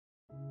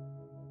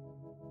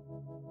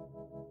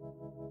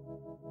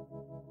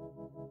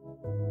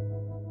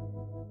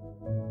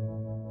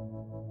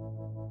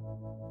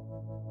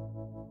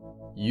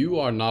You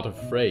are not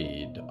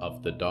afraid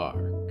of the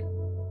dark.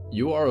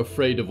 You are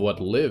afraid of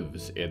what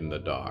lives in the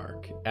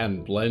dark,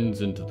 and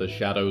blends into the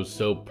shadows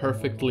so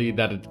perfectly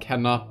that it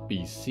cannot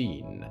be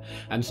seen,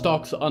 and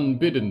stalks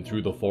unbidden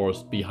through the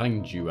forest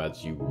behind you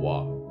as you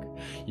walk.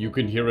 You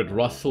can hear it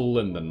rustle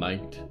in the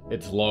night,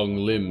 its long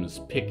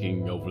limbs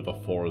picking over the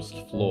forest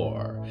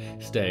floor,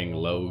 staying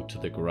low to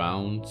the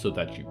ground so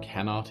that you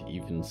cannot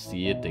even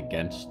see it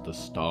against the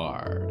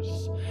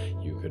stars.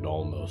 You can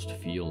almost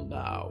feel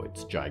now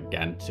its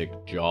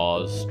gigantic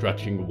jaws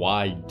stretching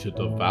wide to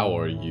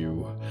devour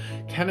you.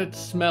 Can it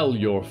smell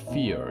your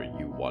fear,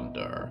 you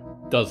wonder?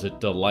 Does it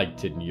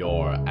delight in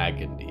your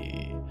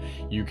agony?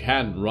 You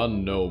can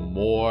run no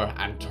more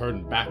and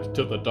turn back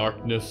to the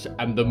darkness,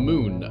 and the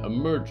moon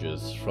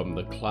emerges from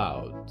the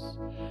clouds.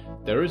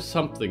 There is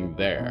something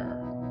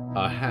there,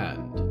 a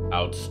hand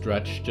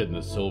outstretched in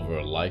the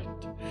silver light,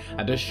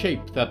 and a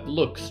shape that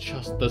looks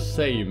just the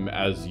same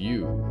as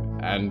you,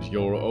 and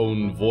your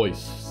own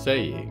voice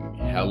saying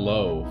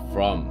hello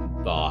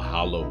from the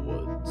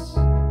Hallowoods.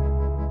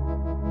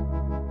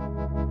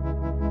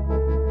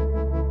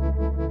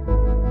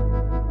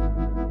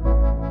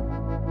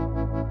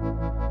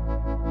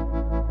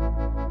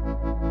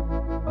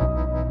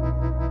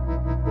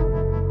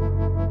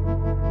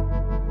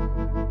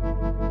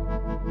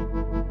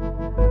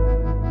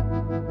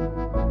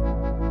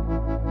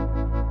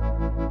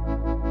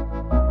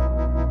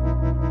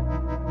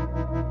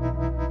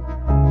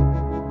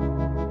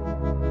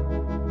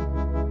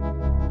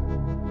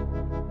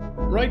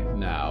 Right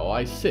now,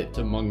 I sit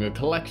among a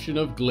collection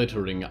of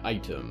glittering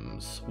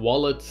items,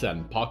 wallets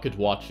and pocket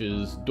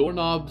watches,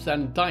 doorknobs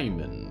and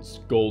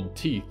diamonds, gold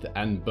teeth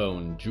and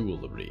bone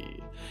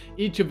jewelry.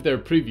 Each of their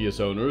previous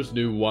owners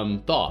knew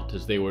one thought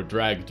as they were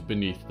dragged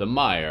beneath the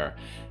mire.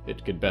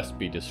 It could best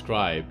be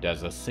described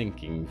as a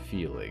sinking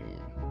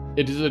feeling.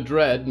 It is a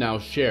dread now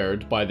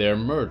shared by their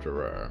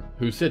murderer,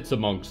 who sits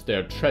amongst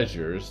their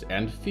treasures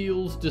and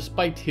feels,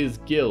 despite his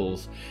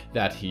gills,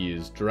 that he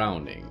is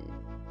drowning.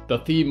 The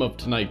theme of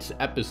tonight's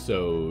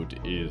episode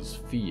is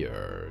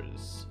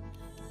fears.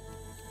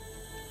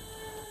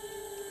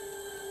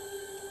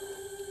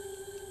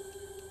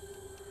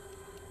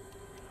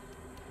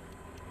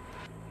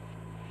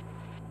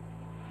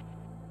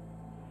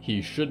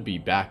 He should be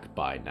back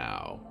by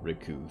now,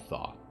 Ricou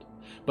thought.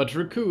 But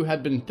Ricou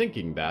had been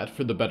thinking that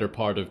for the better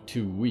part of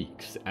 2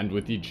 weeks, and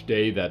with each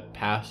day that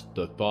passed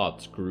the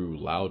thoughts grew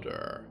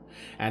louder.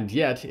 And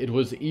yet it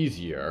was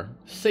easier,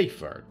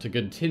 safer, to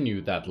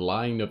continue that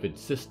line of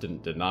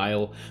insistent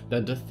denial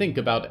than to think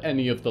about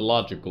any of the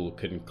logical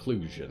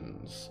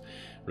conclusions.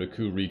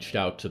 Ricou reached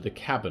out to the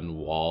cabin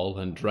wall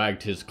and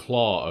dragged his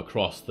claw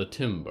across the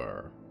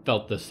timber,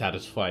 felt the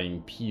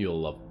satisfying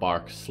peel of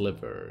bark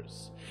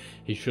slivers.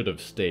 He should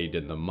have stayed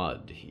in the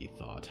mud, he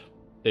thought.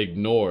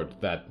 Ignored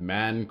that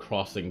man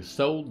crossing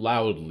so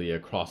loudly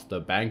across the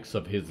banks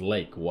of his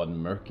lake one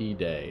murky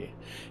day.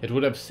 It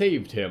would have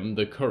saved him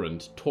the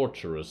current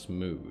torturous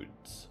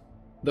moods.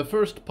 The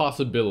first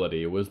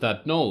possibility was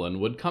that Nolan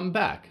would come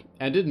back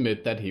and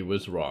admit that he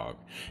was wrong,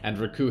 and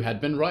Ricou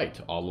had been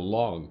right all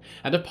along,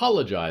 and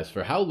apologize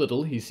for how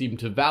little he seemed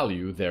to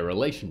value their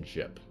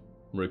relationship.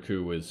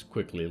 Ricou was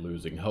quickly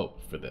losing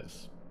hope for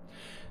this.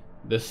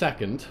 The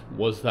second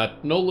was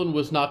that Nolan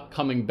was not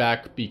coming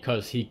back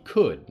because he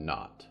could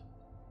not.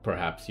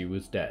 Perhaps he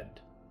was dead.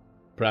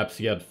 Perhaps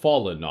he had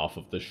fallen off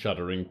of the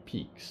shuddering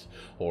peaks,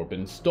 or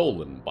been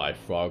stolen by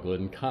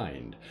Froglin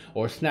kind,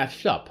 or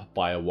snatched up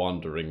by a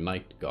wandering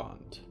night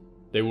gaunt.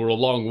 They were a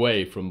long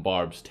way from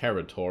Barb's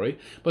territory,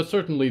 but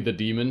certainly the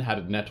demon had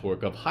a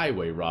network of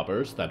highway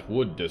robbers that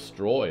would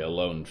destroy a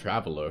lone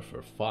traveler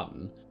for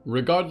fun.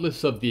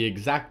 Regardless of the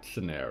exact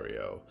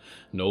scenario,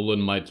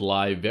 Nolan might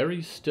lie very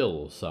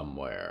still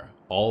somewhere,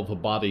 all the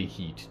body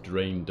heat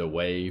drained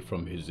away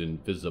from his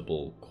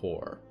invisible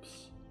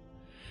corpse.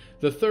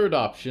 The third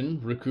option,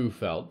 Ricou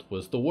felt,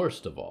 was the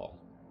worst of all,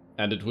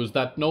 and it was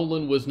that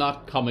Nolan was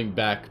not coming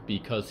back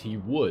because he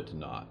would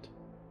not.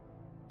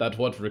 That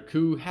what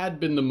Ricou had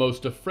been the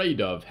most afraid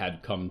of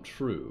had come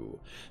true,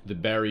 the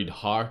buried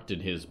heart in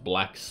his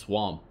black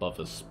swamp of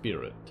a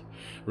spirit.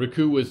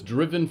 Ricou was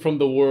driven from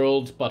the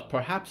world, but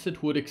perhaps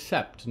it would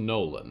accept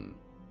Nolan.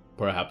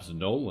 Perhaps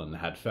Nolan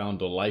had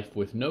found a life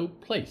with no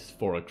place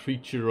for a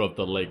creature of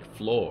the lake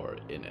floor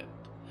in it.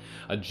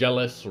 A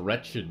jealous,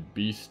 wretched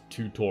beast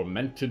too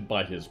tormented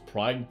by his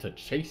pride to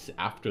chase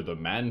after the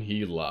man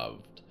he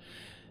loved.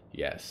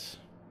 Yes,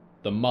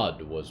 the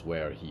mud was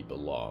where he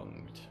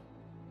belonged.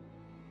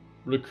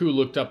 Ricou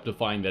looked up to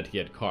find that he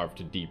had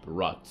carved deep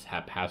ruts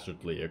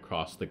haphazardly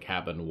across the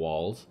cabin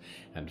walls,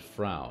 and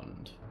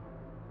frowned.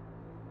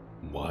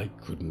 "Why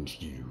couldn't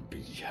you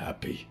be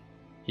happy?"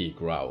 he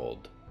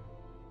growled.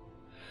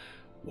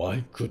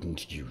 "Why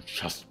couldn't you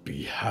just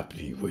be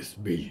happy with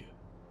me?"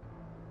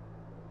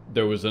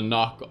 There was a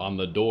knock on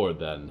the door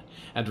then,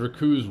 and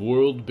Ricou's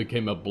world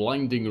became a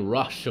blinding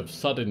rush of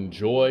sudden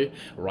joy,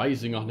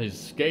 rising on his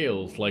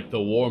scales like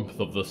the warmth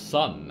of the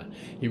sun.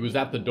 He was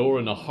at the door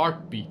in a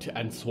heartbeat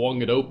and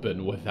swung it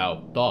open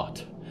without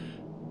thought.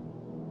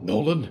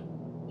 "Nolan?"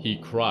 he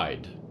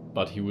cried.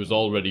 but he was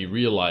already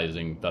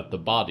realizing that the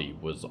body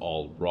was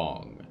all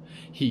wrong.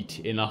 Heat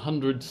in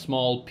 100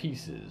 small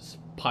pieces,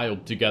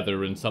 piled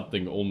together in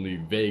something only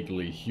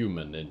vaguely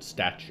human in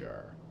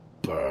stature.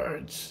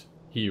 "Birds!"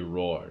 he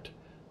roared.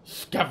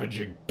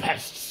 "Scavenging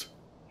pests!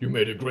 You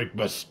made a great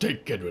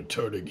mistake in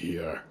returning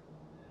here."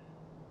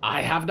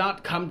 "I have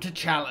not come to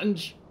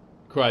challenge,"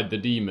 cried the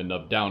demon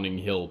of Downing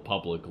Hill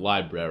Public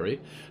Library,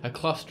 a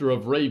cluster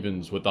of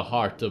ravens with a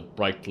heart of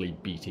brightly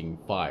beating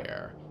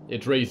fire.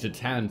 It raised its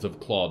hands of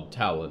clawed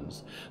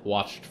talons,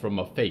 watched from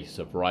a face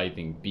of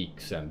writhing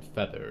beaks and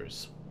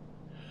feathers.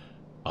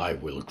 "I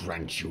will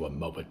grant you a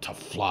moment to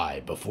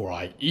fly before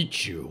I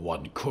eat you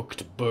one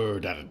cooked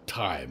bird at a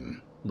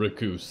time,"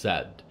 Ricou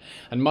said,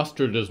 and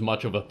mustered as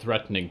much of a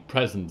threatening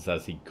presence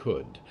as he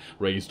could,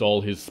 raised all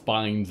his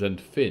spines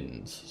and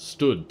fins,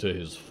 stood to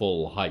his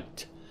full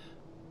height.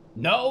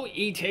 "No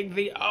eating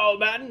the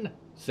omen,"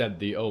 said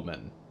the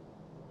omen.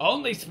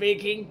 "Only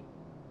speaking.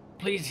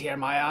 Please hear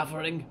my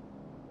offering."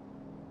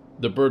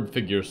 The bird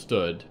figure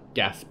stood,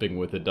 gasping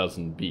with a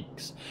dozen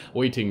beaks,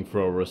 waiting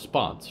for a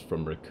response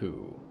from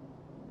Ricou.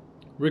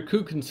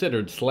 Ricou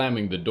considered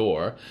slamming the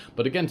door,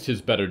 but against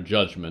his better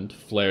judgment,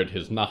 flared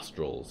his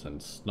nostrils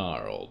and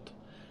snarled.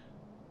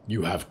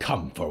 "You have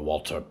come for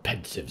Walter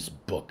Pensive's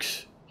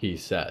books," he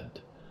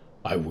said.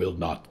 "I will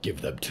not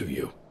give them to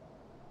you."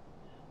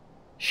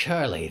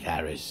 "Surely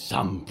there is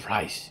some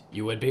price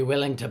you would be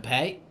willing to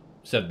pay,"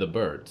 said the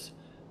birds.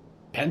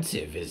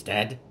 "Pensive is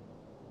dead.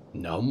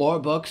 No more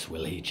books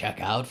will he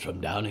check out from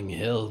Downing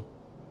Hill.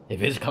 If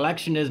his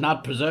collection is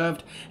not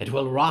preserved, it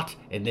will rot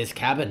in this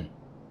cabin.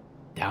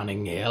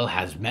 Downing Hill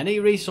has many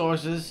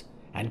resources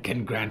and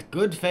can grant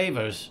good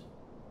favors."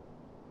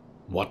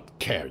 "What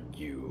care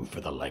you for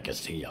the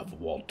legacy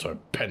of Walter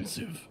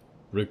Pensive?"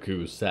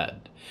 Ricou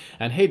said,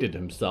 and hated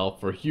himself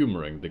for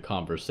humoring the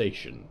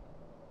conversation.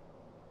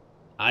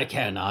 "I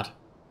care not,"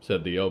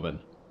 said the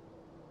omen.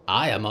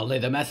 "I am only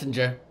the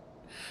messenger,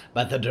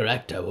 but the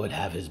director would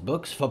have his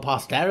books for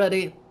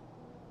posterity.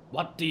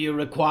 What do you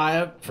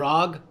require,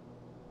 frog?"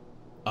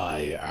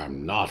 "I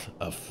am not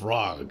a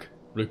frog,"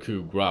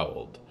 Ricou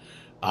growled.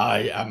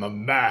 "I am a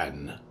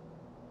man."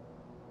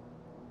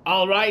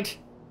 "All right,"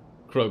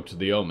 croaked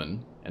the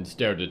omen, and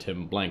stared at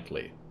him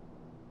blankly.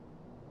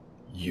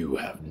 "You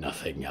have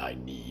nothing I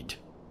need,"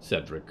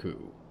 said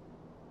Ricou.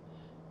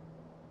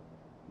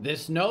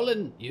 "This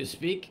Nolan you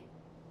speak,"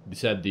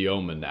 said the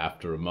omen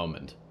after a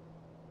moment.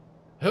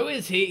 "Who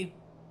is he?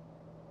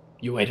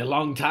 You wait a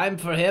long time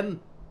for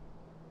him?"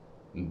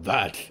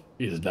 "That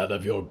is none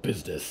of your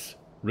business,"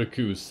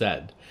 Ricou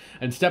said,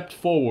 and stepped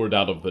forward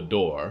out of the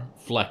door,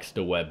 flexed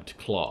a webbed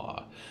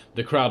claw.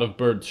 The crowd of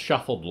birds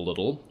shuffled a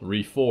little,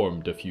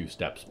 reformed a few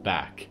steps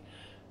back.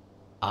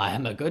 "I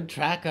am a good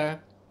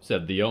tracker,"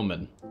 said the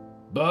omen.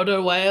 "Bird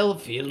or whale,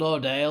 field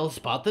or dale,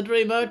 spot the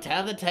dreamer,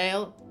 tell the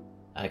tale.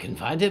 I can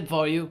find him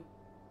for you.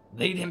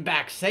 Lead him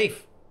back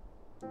safe."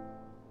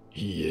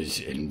 "He is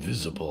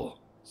invisible,"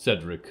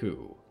 said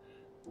Ricou.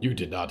 "You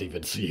did not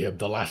even see him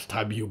the last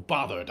time you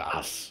bothered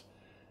us."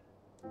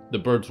 The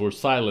birds were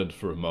silent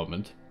for a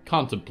moment,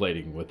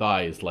 contemplating with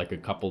eyes like a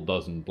couple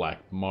dozen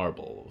black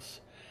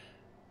marbles.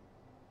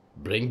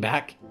 "Bring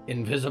back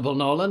Invisible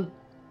Nolan,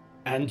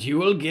 and you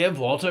will give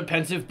Walter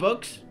Pensive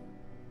books?"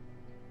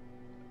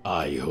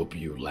 "I hope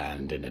you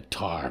land in a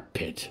tar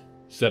pit,"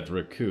 said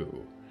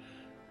Ricou.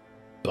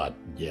 "But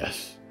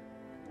yes,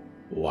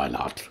 why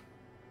not?"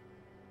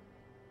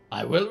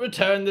 "I will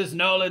return this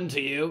Nolan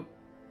to you,"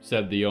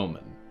 said the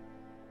omen.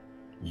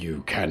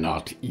 "You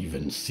cannot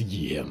even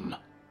see him."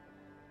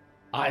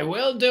 "I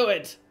will do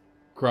it,"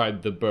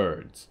 cried the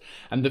birds,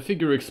 and the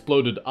figure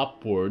exploded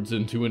upwards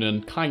into an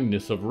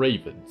unkindness of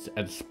ravens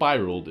and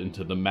spiraled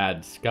into the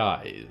mad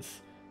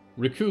skies.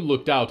 Ricou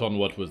looked out on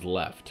what was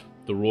left,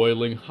 the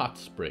roiling hot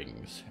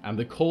springs, and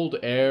the cold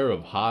air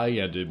of high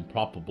and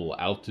improbable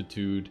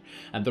altitude,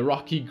 and the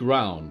rocky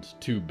ground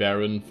too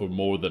barren for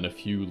more than a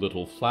few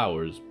little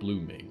flowers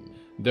blooming.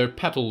 Their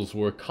petals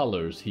were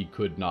colors he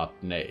could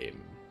not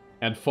name.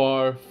 And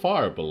far,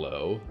 far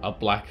below, a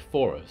black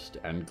forest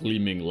and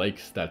gleaming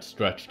lakes that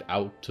stretched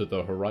out to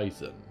the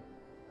horizon.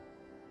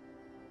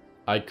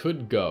 I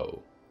could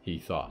go, he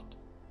thought.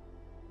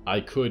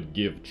 I could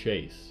give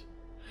chase.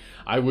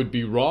 I would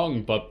be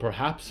wrong, but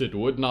perhaps it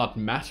would not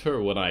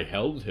matter when I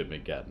held him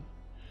again.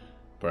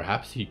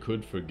 Perhaps he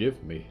could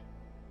forgive me.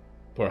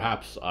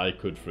 Perhaps I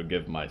could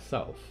forgive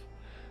myself.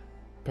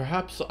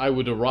 Perhaps I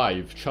would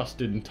arrive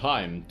just in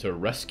time to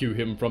rescue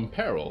him from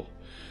peril.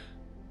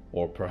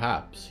 Or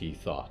perhaps, he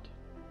thought,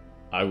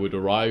 I would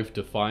arrive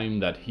to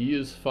find that he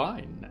is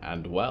fine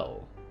and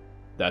well,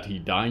 that he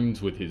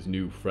dines with his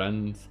new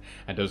friends,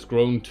 and has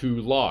grown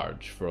too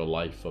large for a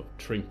life of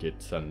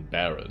trinkets and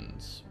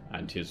barons,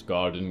 and his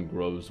garden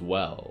grows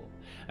well,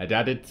 and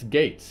at its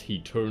gates he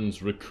turns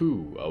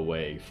Ricou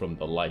away from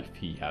the life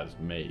he has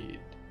made.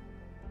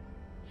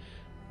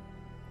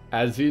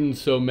 As in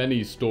so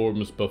many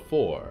storms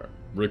before,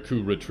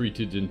 Ricou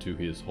retreated into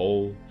his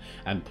hole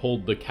and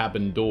pulled the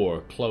cabin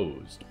door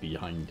closed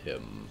behind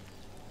him.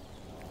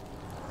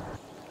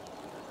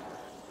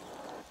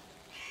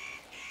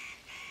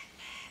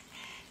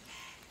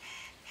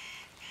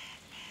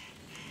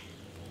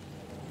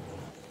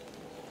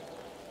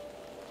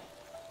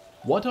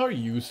 What are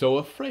you so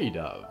afraid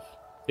of?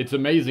 It's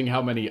amazing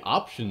how many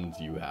options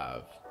you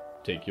have.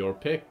 Take your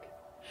pick.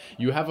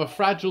 You have a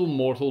fragile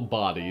mortal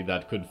body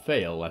that could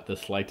fail at the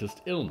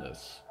slightest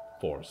illness.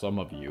 For some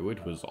of you,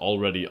 it was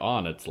already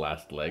on its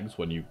last legs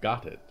when you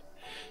got it.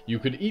 You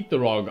could eat the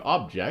wrong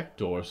object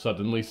or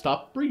suddenly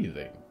stop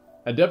breathing.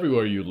 And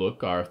everywhere you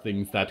look are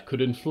things that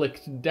could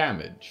inflict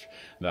damage.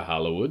 The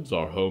Hallowoods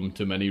are home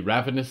to many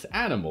ravenous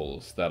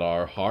animals that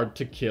are hard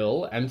to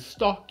kill and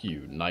stalk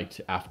you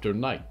night after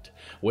night,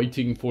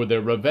 waiting for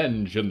their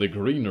revenge in the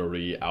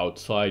greenery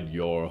outside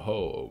your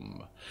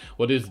home.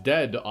 What is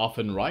dead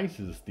often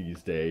rises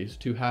these days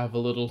to have a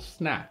little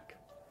snack.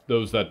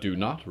 Those that do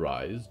not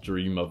rise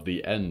dream of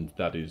the end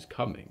that is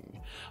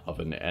coming, of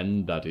an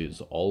end that is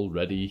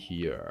already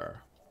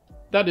here.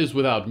 That is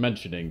without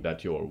mentioning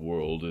that your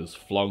world is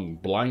flung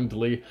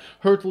blindly,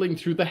 hurtling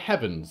through the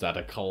heavens at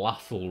a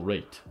colossal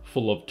rate,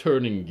 full of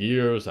turning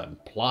gears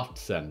and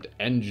plots and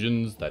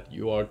engines that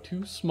you are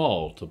too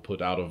small to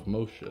put out of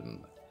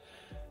motion.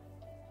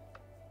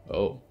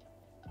 Oh.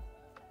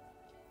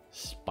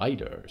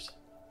 Spiders.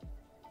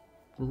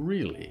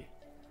 Really?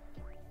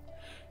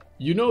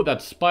 You know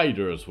that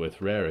spiders, with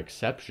rare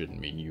exception,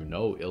 mean you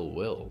no ill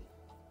will.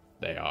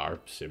 They are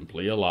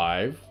simply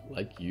alive,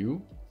 like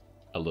you.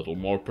 A little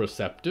more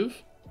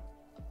perceptive?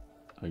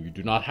 You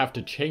do not have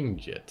to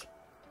change it.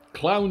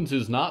 Clowns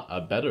is not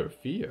a better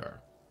fear.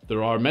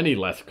 There are many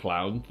less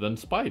clowns than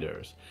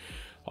spiders.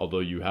 Although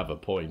you have a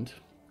point.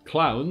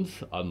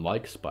 Clowns,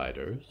 unlike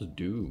spiders,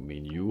 do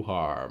mean you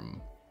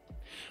harm.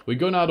 We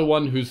go now to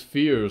one whose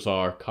fears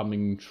are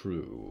coming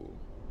true.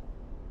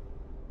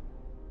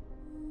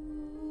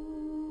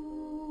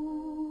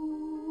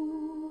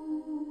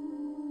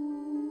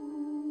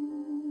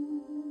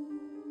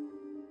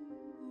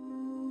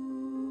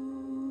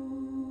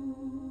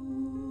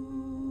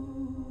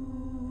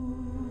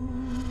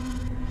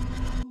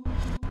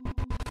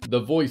 The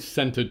voice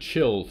sent a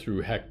chill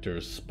through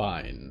Hector's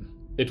spine.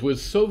 It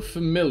was so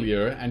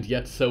familiar and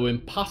yet so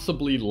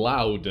impossibly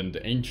loud and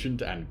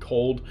ancient and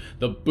cold,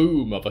 the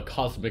boom of a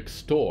cosmic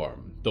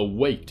storm, the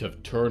weight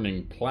of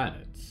turning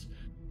planets.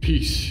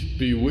 "Peace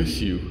be with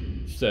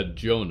you," said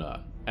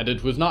Jonah, and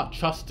it was not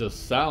just a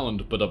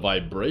sound but a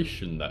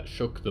vibration that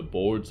shook the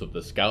boards of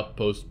the scout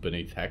post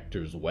beneath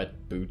Hector's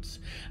wet boots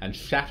and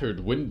shattered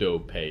window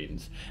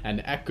panes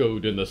and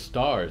echoed in the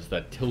stars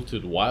that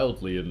tilted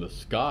wildly in the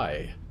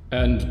sky.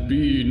 "And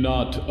be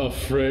not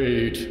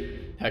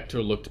afraid."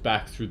 Hector looked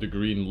back through the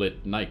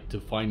green-lit night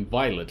to find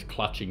Violet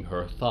clutching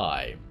her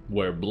thigh,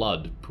 where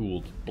blood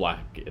pooled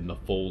black in the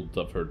folds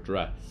of her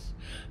dress.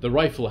 The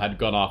rifle had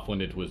gone off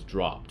when it was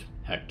dropped,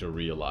 Hector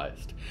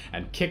realized,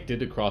 and kicked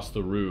it across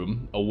the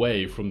room,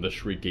 away from the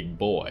shrieking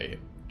boy.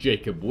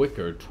 Jacob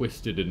Wicker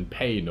twisted in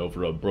pain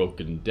over a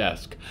broken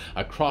desk,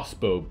 a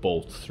crossbow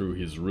bolt through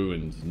his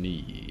ruined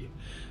knee.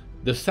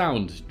 The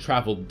sound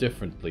traveled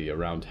differently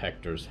around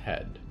Hector's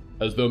head,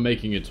 as though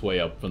making its way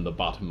up from the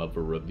bottom of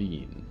a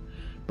ravine.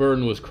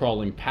 Byrne was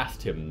crawling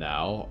past him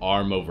now,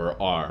 arm over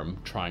arm,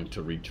 trying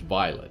to reach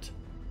Violet.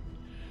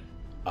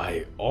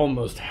 "I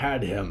almost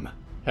had him,"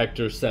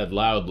 Hector said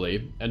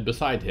loudly, and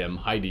beside him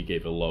Heidi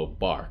gave a low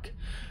bark.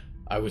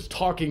 "I was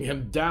talking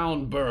him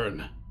down,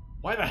 Byrne.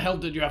 Why the hell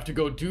did you have to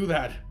go do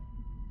that?"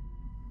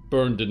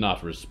 Byrne did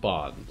not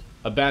respond,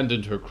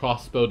 abandoned her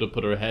crossbow to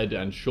put her head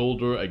and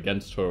shoulder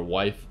against her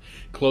wife,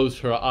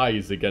 closed her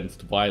eyes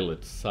against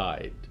Violet's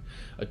side.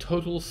 A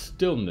total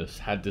stillness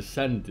had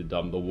descended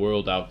on the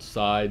world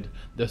outside,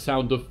 the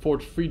sound of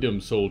Fort Freedom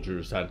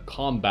soldiers and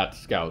combat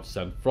scouts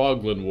and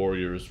Frogland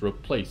warriors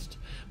replaced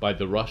by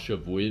the rush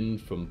of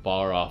wind from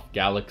far-off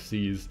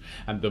galaxies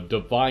and the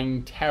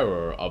divine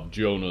terror of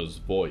Jonah's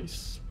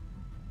voice.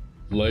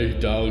 "Lay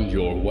down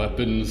your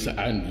weapons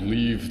and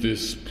leave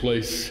this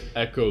place,"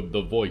 echoed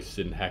the voice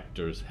in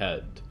Hector's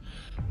head.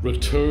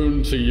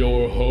 "Return to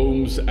your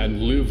homes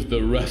and live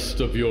the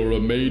rest of your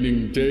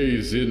remaining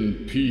days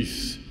in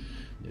peace."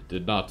 It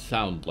did not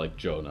sound like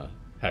Jonah,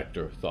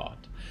 Hector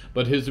thought,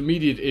 but his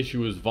immediate issue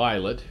was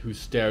Violet, who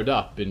stared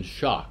up in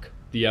shock,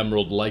 the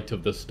emerald light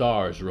of the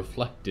stars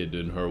reflected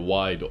in her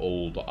wide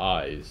old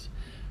eyes.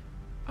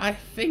 "I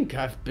think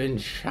I've been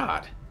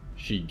shot,"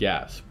 she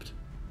gasped.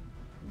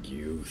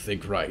 "You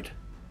think right,"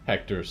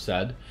 Hector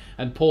said,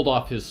 and pulled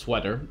off his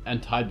sweater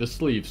and tied the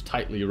sleeves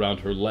tightly around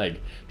her leg,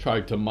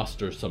 trying to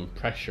muster some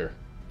pressure.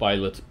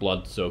 Violet's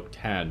blood-soaked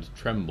hand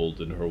trembled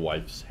in her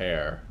wife's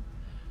hair.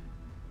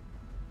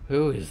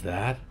 "Who is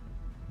that?"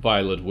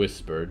 Violet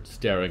whispered,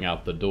 staring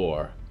out the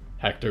door.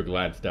 Hector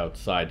glanced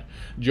outside.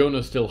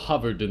 Jonah still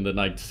hovered in the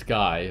night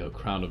sky, a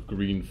crown of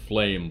green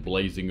flame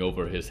blazing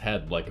over his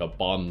head like a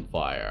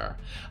bonfire.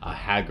 A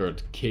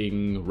haggard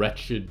king,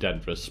 wretched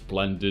and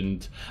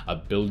resplendent,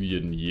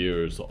 1,000,000,000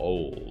 years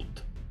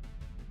old.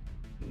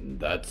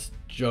 "That's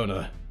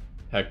Jonah,"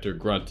 Hector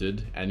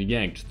grunted and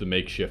yanked the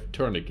makeshift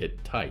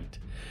tourniquet tight.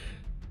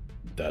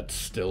 "That's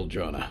still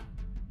Jonah."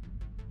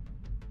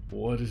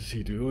 "What is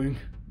he doing?"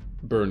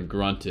 Byrne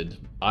grunted,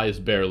 eyes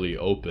barely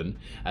open,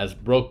 as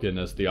broken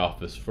as the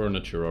office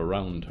furniture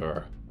around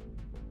her.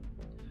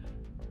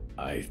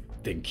 I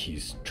think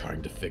he's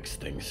trying to fix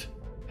things,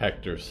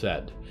 Hector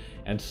said,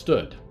 and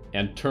stood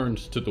and turned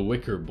to the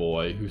wicker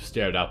boy, who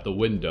stared out the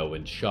window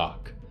in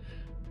shock.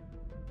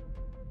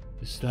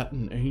 "Is that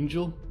an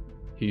angel?"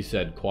 he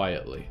said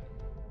quietly.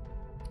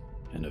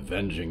 "An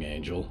avenging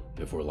angel,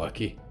 if we're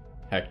lucky,"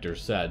 Hector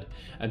said,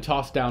 and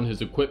tossed down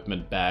his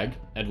equipment bag,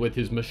 and with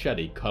his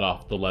machete cut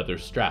off the leather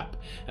strap,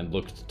 and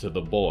looked to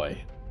the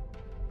boy.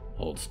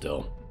 "Hold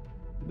still.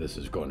 This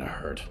is going to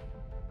hurt."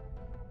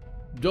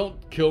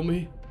 "Don't kill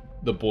me,"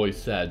 the boy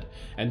said,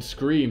 and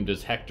screamed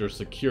as Hector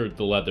secured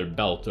the leather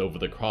belt over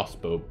the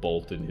crossbow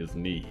bolt in his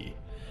knee.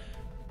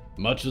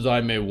 "Much as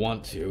I may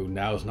want to,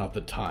 now's not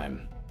the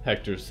time,"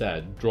 Hector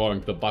said,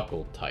 drawing the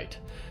buckle tight.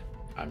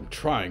 "I'm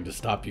trying to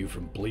stop you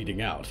from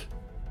bleeding out."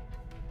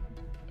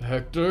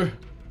 "Hector?"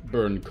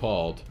 Byrne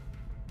called.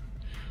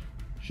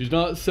 "She's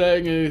not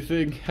saying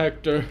anything,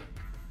 Hector."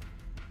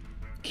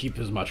 "Keep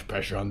as much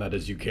pressure on that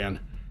as you can,"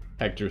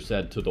 Hector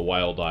said to the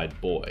wild-eyed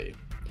boy.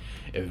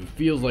 "If it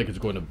feels like it's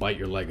going to bite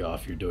your leg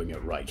off, you're doing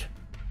it right."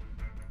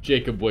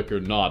 Jacob Wicker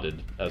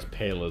nodded, as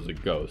pale as a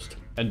ghost,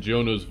 and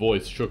Jonah's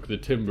voice shook the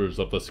timbers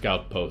of the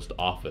scout post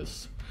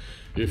office.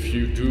 "If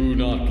you do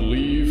not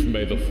leave,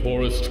 may the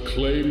forest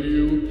claim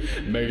you.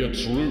 May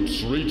its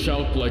roots reach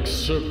out like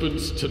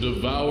serpents to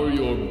devour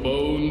your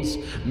bones.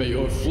 May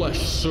your flesh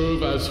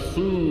serve as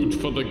food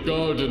for the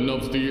garden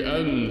of the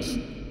Ends."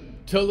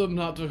 "Tell them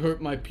not to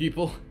hurt my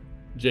people,"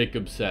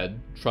 Jacob said,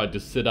 tried to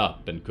sit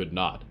up and could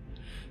not.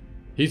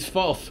 "He's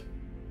false,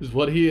 is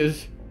what he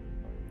is.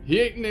 He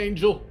ain't an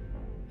angel.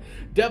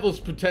 Devils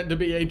pretend to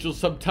be angels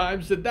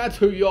sometimes, and that's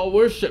who y'all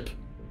worship."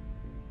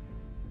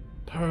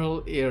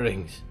 "Pearl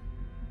earrings,"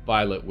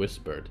 Violet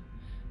whispered.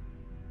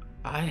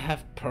 "I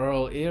have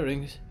pearl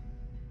earrings.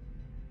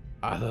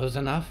 Are those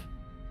enough?"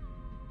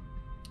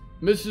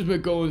 "Mrs.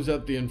 McGowan's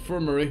at the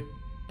infirmary,"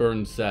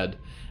 Burns said,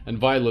 and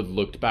Violet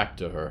looked back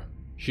to her.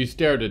 She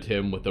stared at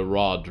him with a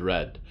raw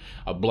dread,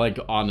 a blank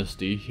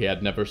honesty he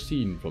had never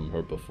seen from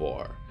her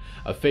before,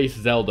 a face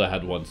Zelda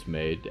had once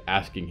made,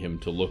 asking him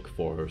to look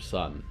for her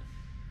son.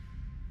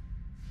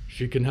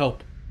 "She can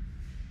help.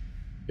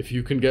 If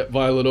you can get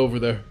Violet over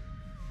there.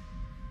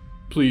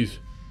 Please."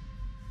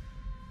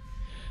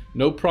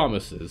 No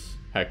promises,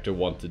 Hector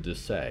wanted to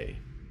say.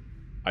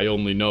 "I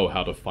only know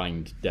how to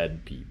find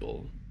dead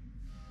people."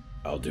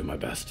 "I'll do my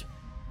best,"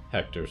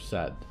 Hector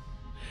said.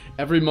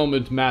 Every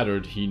moment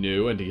mattered, he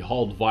knew, and he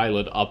hauled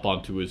Violet up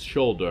onto his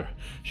shoulder.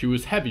 She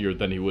was heavier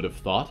than he would have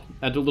thought,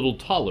 and a little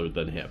taller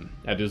than him,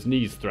 and his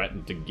knees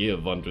threatened to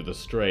give under the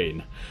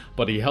strain.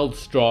 But he held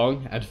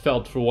strong, and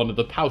felt for one of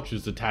the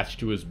pouches attached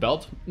to his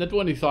belt, and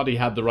when he thought he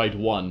had the right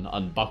one,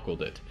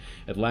 unbuckled it.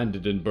 It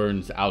landed in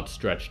Burns'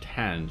 outstretched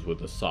hands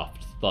with a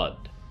soft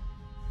thud.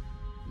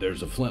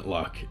 "There's a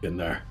flintlock in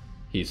there,"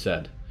 he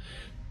said.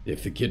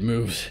 "If the kid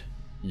moves,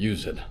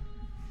 use it."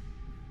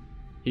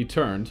 He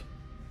turned,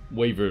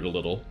 wavered a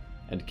little,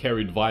 and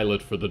carried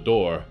Violet for the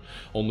door,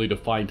 only to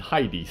find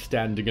Heidi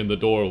standing in the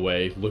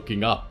doorway,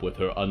 looking up with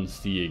her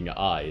unseeing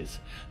eyes.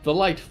 The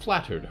light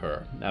flattered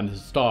her, and the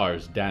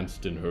stars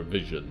danced in her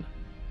vision.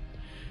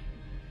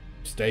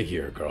 "Stay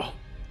here, girl,"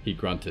 he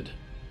grunted.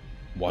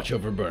 "Watch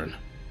over Byrne.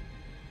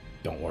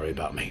 Don't worry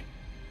about me.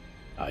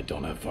 I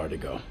don't have far to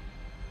go."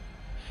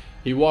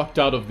 He walked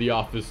out of the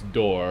office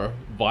door,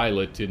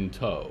 Violet in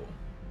tow.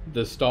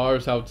 The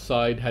stars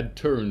outside had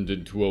turned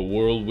into a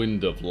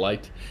whirlwind of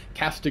light,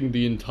 casting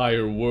the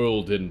entire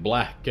world in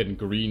black and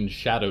green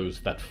shadows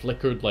that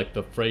flickered like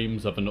the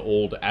frames of an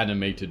old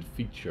animated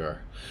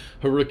feature.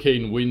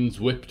 Hurricane winds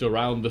whipped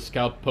around the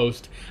scout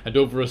post, and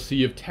over a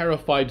sea of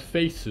terrified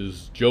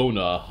faces,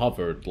 Jonah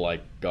hovered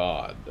like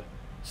God.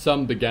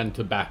 Some began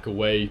to back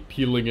away,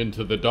 peeling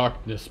into the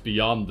darkness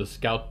beyond the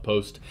scout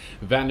post,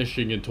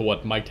 vanishing into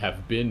what might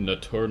have been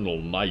eternal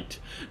night,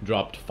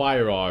 dropped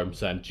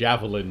firearms and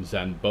javelins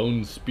and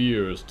bone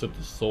spears to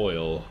the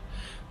soil.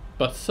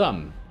 But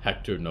some,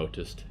 Hector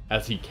noticed,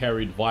 as he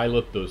carried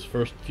Violet those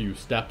first few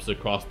steps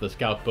across the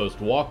scout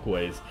post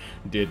walkways,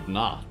 did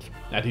not,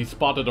 and he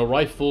spotted a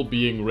rifle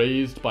being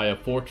raised by a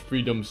Fort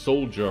Freedom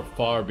soldier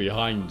far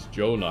behind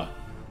Jonah.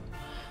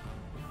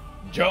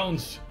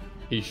 "Jones!"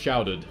 he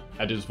shouted,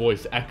 and his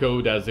voice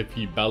echoed as if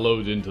he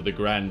bellowed into the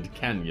Grand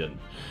Canyon.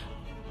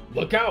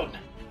 "Look out!"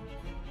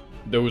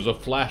 There was a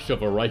flash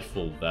of a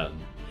rifle then,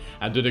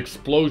 and an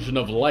explosion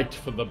of light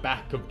from the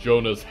back of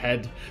Jonah's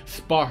head,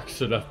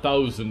 sparks in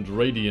 1,000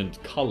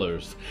 radiant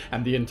colors,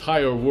 and the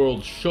entire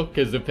world shook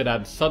as if it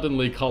had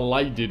suddenly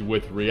collided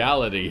with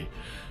reality.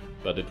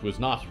 But it was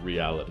not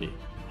reality,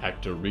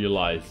 Hector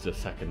realized a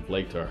second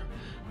later,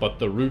 but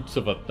the roots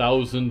of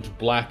 1,000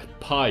 black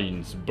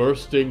pines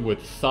bursting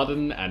with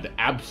sudden and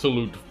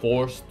absolute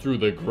force through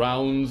the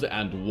grounds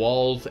and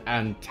walls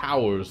and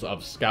towers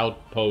of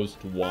Scout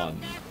Post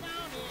 1.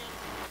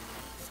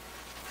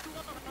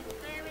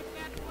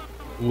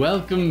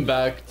 Welcome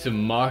back to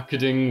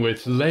Marketing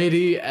with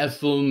Lady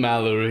Ethel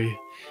Mallory.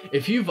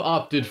 If you've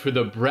opted for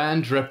the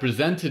brand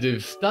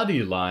representative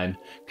study line,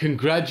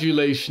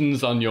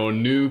 congratulations on your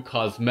new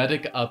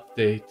cosmetic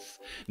updates.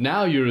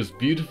 Now you're as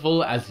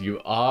beautiful as you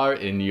are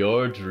in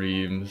your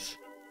dreams.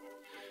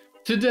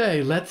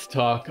 Today, let's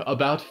talk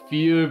about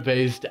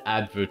fear-based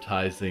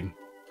advertising.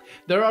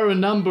 There are a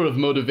number of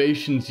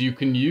motivations you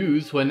can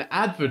use when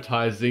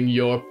advertising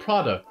your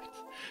product.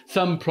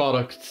 Some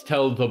products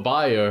tell the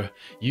buyer,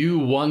 "You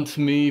want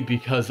me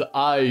because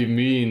I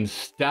mean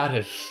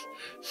status."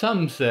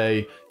 Some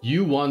say,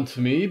 "You want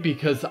me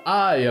because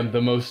I am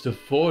the most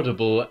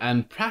affordable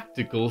and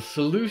practical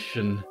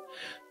solution."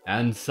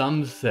 And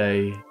some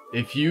say,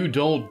 "If you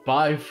don't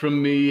buy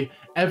from me,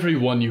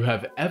 everyone you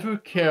have ever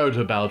cared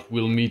about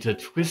will meet a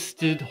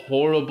twisted,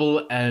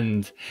 horrible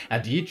end,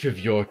 and each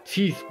of your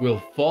teeth will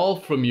fall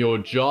from your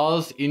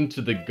jaws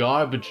into the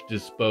garbage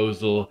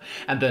disposal,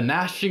 and the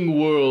gnashing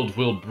world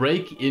will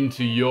break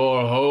into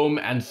your home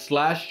and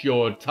slash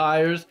your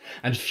tires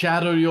and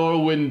shatter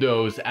your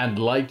windows and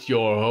light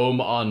your home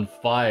on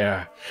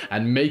fire,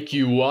 and make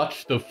you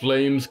watch the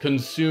flames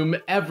consume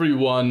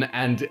everyone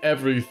and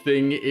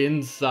everything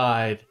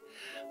inside.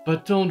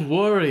 But don't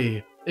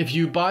worry. If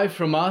you buy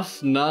from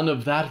us, none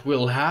of that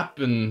will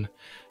happen.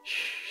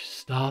 Shh,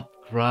 stop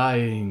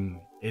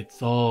crying.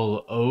 It's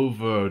all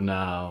over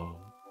now."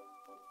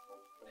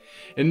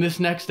 In this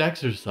next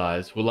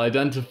exercise, we'll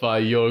identify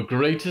your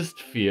greatest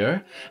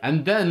fear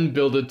and then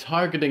build a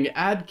targeting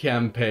ad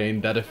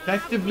campaign that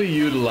effectively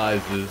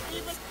utilizes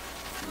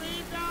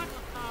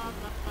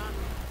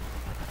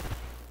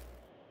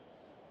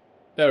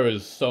There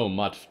is so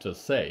much to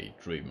say,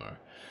 Dreamer.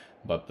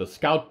 But the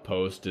scout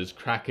post is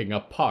cracking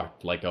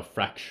apart like a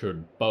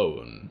fractured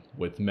bone,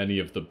 with many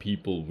of the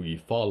people we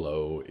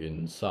follow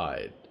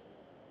inside.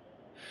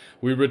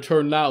 We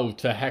return now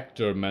to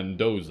Hector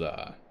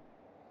Mendoza.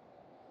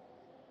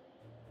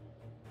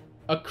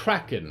 A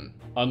kraken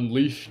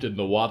unleashed in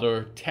the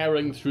water,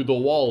 tearing through the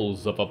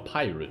walls of a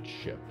pirate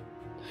ship.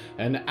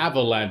 An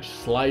avalanche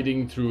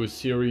sliding through a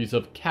series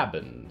of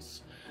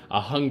cabins. A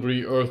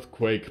hungry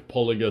earthquake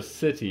pulling a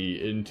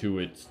city into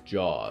its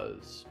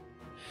jaws.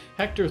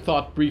 Hector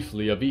thought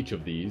briefly of each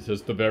of these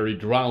as the very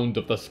ground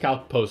of the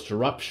scout post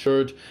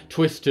ruptured,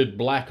 twisted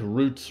black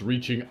roots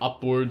reaching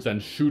upwards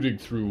and shooting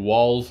through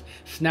walls,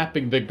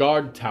 snapping the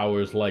guard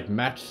towers like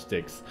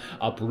matchsticks,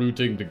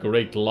 uprooting the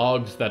great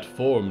logs that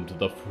formed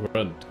the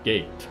front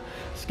gate.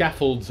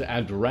 Scaffolds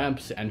and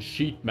ramps and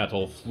sheet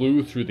metal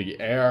flew through the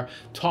air,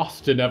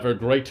 tossed in ever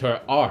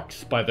greater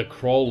arcs by the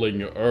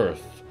crawling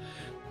earth.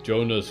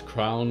 Jonah's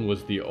crown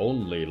was the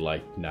only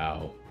light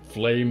now.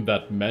 Flame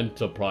that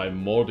meant a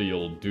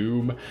primordial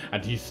doom,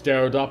 and he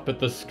stared up at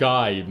the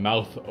sky,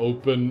 mouth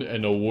open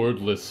in a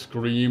wordless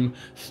scream,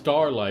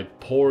 starlight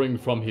pouring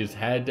from his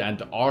head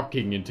and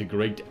arcing into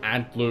great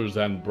antlers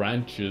and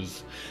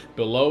branches.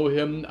 Below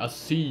him, a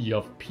sea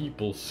of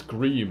people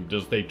screamed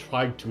as they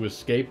tried to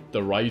escape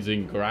the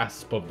rising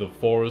grasp of the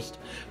forest,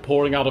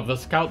 pouring out of the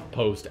scout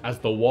post as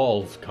the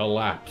walls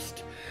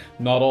collapsed.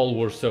 Not all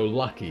were so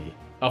lucky.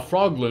 A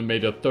froglin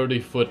made a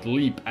 30-foot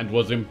leap and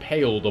was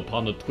impaled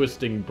upon a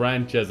twisting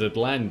branch as it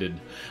landed.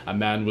 A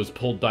man was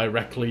pulled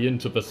directly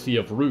into the sea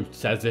of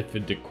roots as if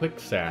into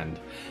quicksand.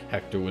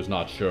 Hector was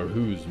not sure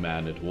whose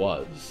man it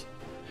was.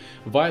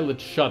 Violet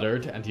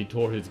shuddered and he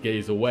tore his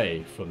gaze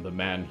away from the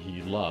man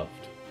he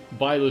loved.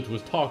 Violet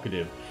was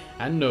talkative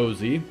and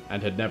nosy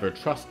and had never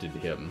trusted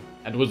him,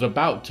 and was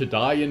about to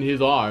die in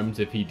his arms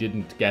if he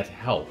didn't get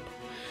help.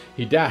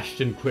 He dashed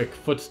in quick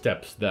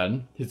footsteps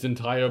then, his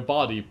entire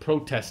body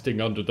protesting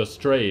under the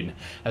strain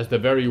as the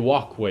very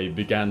walkway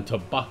began to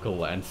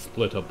buckle and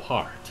split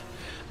apart.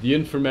 The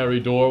infirmary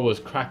door was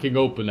cracking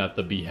open at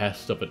the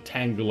behest of a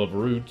tangle of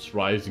roots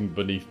rising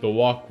beneath the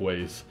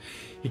walkways.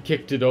 He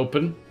kicked it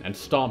open and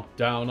stomped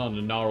down on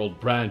a gnarled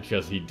branch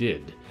as he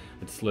did.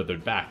 It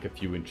slithered back a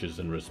few inches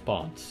in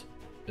response.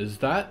 "Is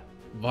that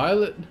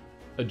Violet?"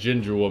 a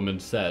ginger woman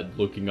said,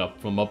 looking up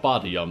from a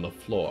body on the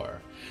floor.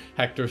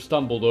 Hector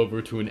stumbled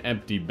over to an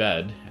empty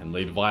bed and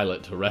laid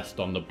Violet to rest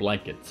on the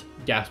blankets,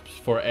 gasps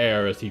for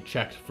air as he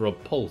checked for a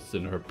pulse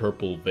in her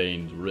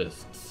purple-veined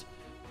wrists.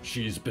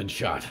 "She's been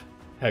shot,"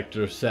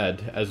 Hector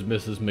said as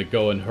Mrs.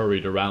 McGowan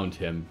hurried around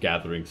him,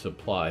 gathering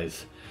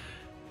supplies.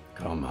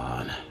 "Come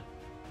on.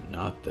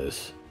 Not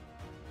this.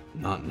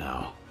 Not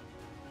now.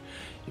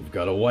 You've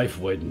got a wife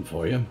waiting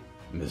for you,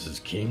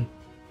 Mrs. King.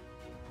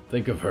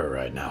 Think of her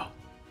right now.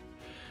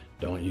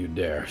 Don't you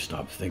dare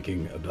stop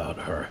thinking about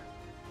her."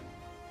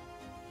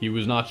 He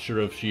was not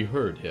sure if she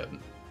heard him.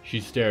 She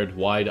stared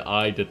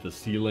wide-eyed at the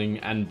ceiling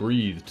and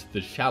breathed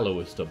the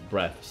shallowest of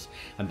breaths,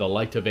 and the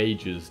light of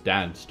ages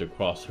danced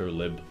across her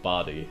limp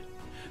body.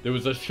 There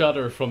was a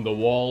shudder from the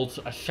walls,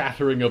 a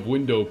shattering of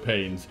window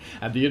panes,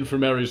 and the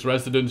infirmary's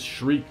residents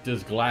shrieked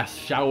as glass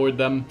showered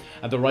them,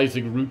 and the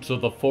rising roots of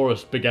the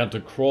forest began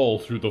to crawl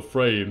through the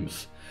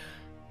frames.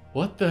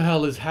 "What the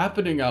hell is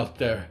happening out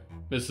there?"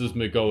 Mrs.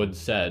 McGowan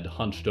said,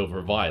 hunched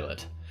over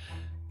Violet.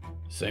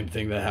 "Same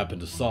thing that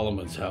happened to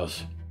Solomon's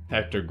house,"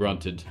 Hector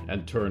grunted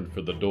and turned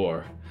for the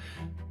door.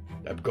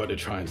 "I'm going to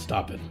try and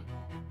stop it."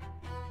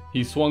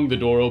 He swung the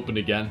door open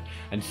again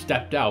and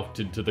stepped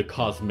out into the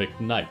cosmic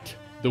night.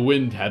 The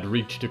wind had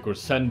reached a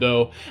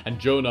crescendo, and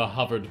Jonah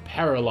hovered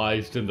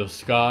paralyzed in the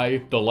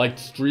sky, the light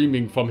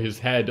streaming from his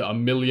head a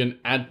million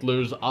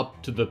antlers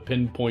up to the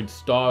pinpoint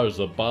stars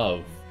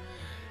above.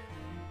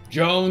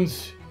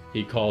 "Jones,"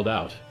 he called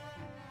out.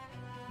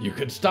 "You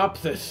can stop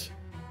this."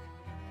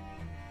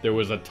 There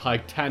was a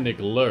titanic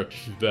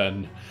lurch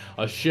then,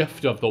 a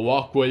shift of the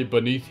walkway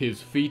beneath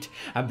his feet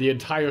and the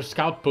entire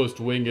scout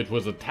post wing it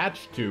was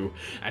attached to,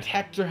 and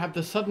Hector had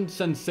the sudden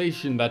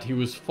sensation that he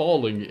was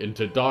falling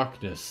into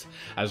darkness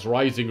as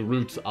rising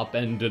roots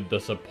upended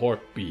the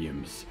support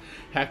beams.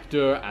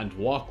 Hector and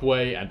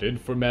walkway and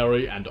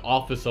infirmary and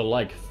office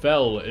alike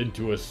fell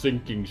into a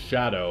sinking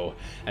shadow,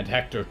 and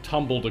Hector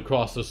tumbled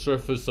across a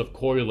surface of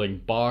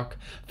coiling bark,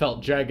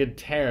 felt jagged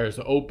tears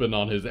open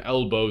on his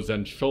elbows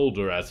and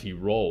shoulder as he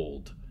rolled.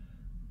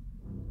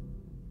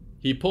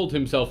 He pulled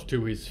himself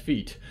to his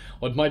feet.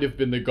 What might have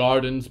been the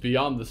gardens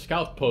beyond the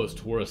scout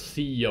post were a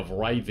sea of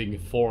writhing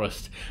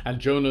forest, and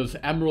Jonah's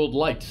emerald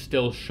light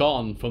still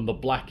shone from the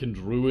blackened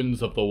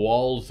ruins of the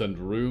walls and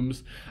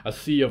rooms, a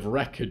sea of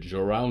wreckage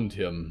around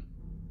him.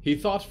 He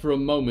thought for a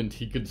moment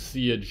he could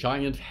see a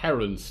giant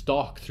heron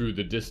stalk through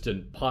the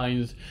distant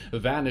pines,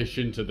 vanish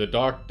into the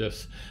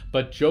darkness,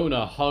 but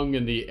Jonah hung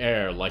in the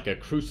air like a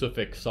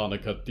crucifix on a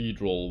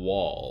cathedral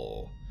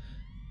wall.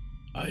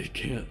 "I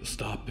can't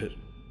stop it,"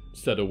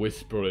 said a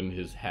whisper in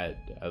his head,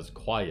 as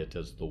quiet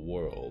as the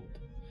world.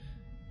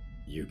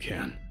 "You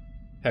can,"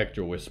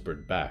 Hector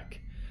whispered back.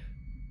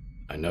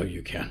 "I know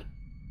you can.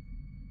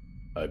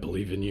 I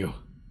believe in you.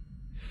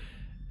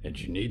 And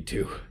you need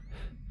to.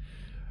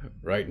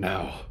 Right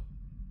now."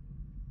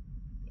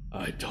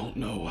 "I don't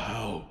know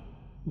how,"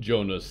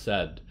 Jonah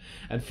said,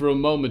 and for a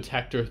moment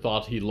Hector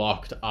thought he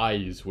locked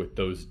eyes with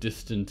those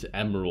distant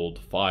emerald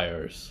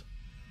fires.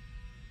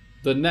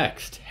 The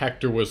next,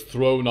 Hector was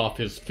thrown off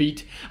his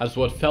feet as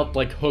what felt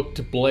like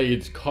hooked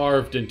blades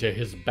carved into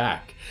his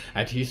back,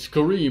 and he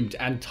screamed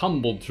and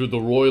tumbled through the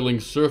roiling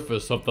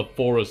surface of the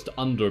forest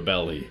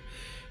underbelly.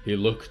 He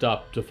looked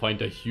up to find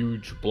a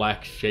huge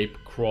black shape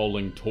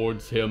crawling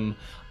towards him,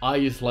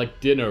 eyes like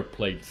dinner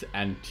plates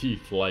and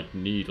teeth like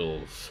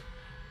needles.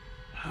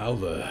 "How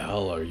the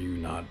hell are you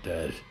not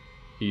dead?"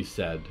 he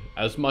said,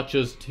 as much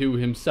as to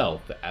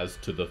himself as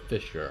to the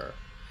fisher.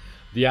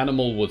 The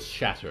animal was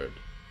shattered,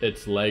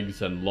 its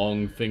legs and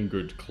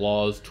long-fingered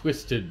claws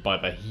twisted by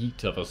the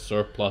heat of a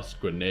surplus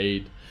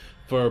grenade,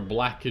 fur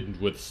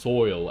blackened with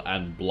soil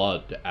and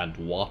blood and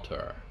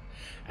water.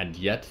 And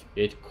yet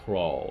it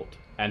crawled,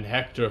 and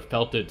Hector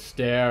felt it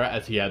stare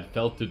as he had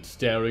felt it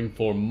staring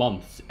for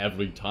months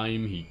every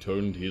time he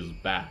turned his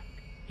back.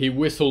 He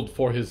whistled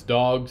for his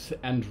dogs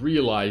and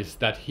realized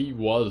that he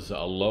was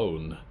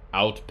alone,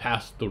 out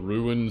past the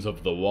ruins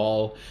of the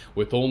wall,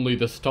 with only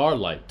the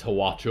starlight to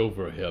watch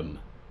over him.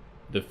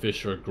 The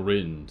fisher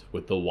grinned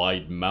with the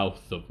wide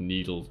mouth of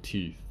needle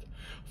teeth,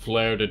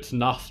 flared its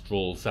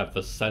nostrils at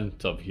the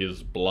scent of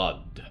his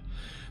blood.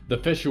 The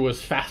fisher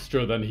was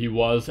faster than he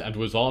was, and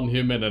was on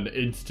him in an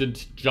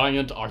instant,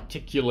 giant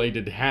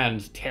articulated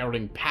hands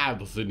tearing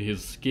paths in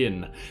his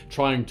skin,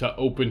 trying to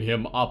open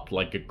him up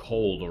like a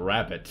cold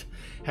rabbit.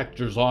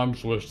 Hector's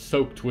arms were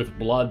soaked with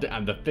blood,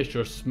 and the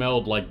fisher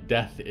smelled like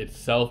death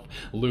itself,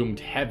 loomed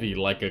heavy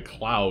like a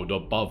cloud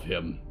above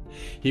him.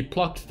 He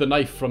plucked the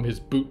knife from his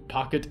boot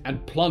pocket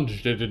and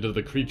plunged it into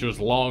the creature's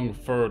long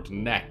furred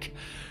neck.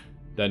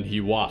 Then he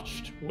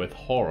watched with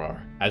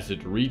horror as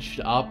it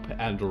reached up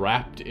and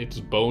wrapped its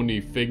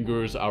bony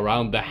fingers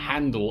around the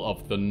handle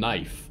of the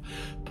knife,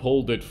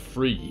 pulled it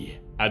free,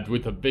 and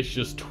with a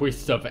vicious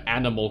twist of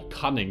animal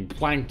cunning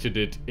planted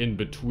it in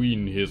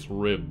between his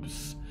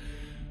ribs.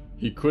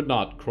 He could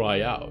not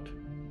cry out,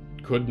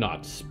 could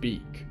not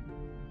speak,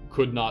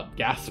 could not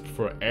gasp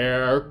for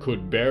air,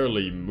 could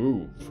barely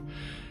move.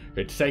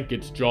 It sank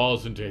its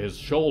jaws into his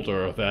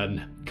shoulder,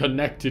 then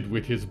connected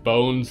with his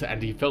bones,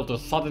 and he felt a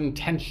sudden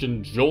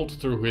tension jolt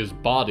through his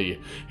body,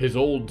 his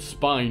old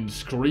spine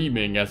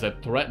screaming as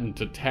it threatened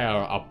to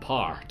tear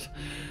apart.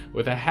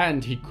 With a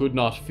hand he could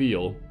not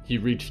feel, he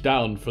reached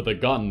down for the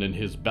gun in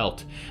his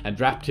belt, and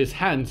wrapped his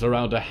hands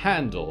around a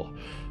handle.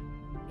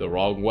 The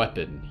wrong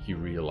weapon, he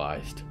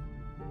realized.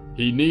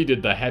 He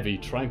needed the heavy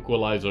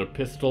tranquilizer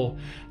pistol,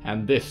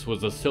 and this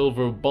was a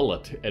silver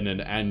bullet in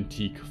an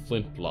antique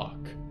flintlock.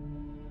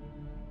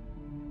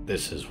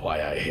 "This is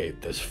why I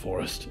hate this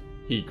forest,"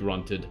 he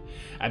grunted,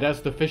 and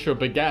as the fisher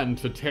began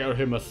to tear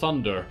him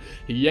asunder,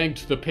 he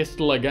yanked the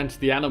pistol against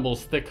the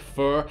animal's thick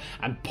fur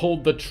and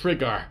pulled the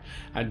trigger,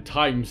 and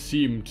time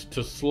seemed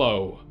to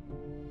slow.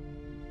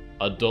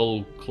 A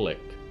dull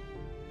click.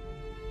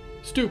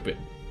 Stupid,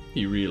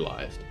 he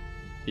realized.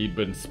 He'd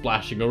been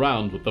splashing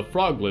around with the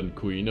Frogland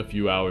Queen a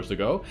few hours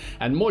ago,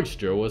 and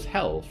moisture was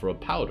hell for a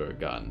powder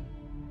gun.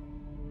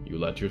 You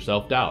let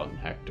yourself down,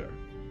 Hector,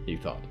 he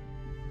thought.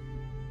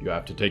 You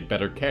have to take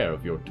better care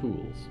of your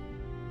tools.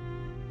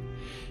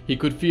 He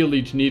could feel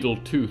each needle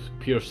tooth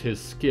pierce his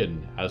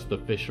skin as the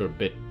fisher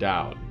bit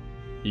down,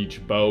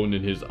 each bone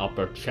in his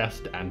upper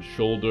chest and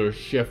shoulder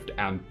shift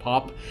and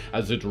pop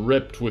as it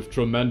ripped with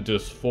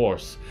tremendous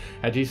force,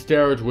 and he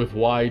stared with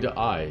wide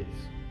eyes.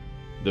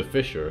 The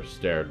fisher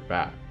stared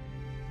back.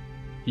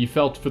 He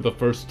felt for the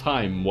first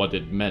time what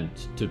it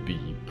meant to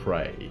be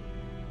prey.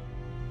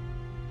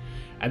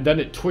 And then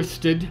it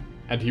twisted,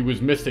 and he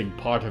was missing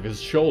part of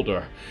his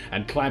shoulder,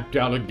 and clamped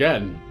down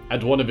again,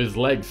 and one of his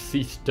legs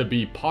ceased to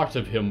be part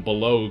of him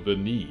below the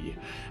knee.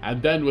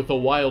 And then with a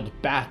wild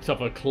bat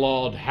of a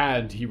clawed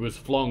hand he was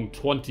flung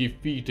 20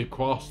 feet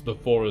across the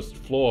forest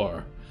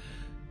floor.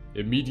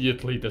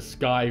 Immediately the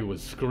sky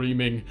was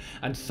screaming,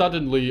 and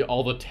suddenly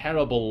all the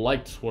terrible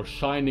lights were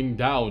shining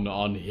down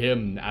on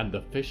him and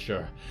the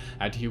fisher,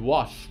 and he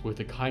watched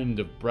with a kind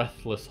of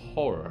breathless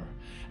horror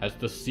as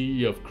the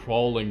sea of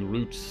crawling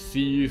roots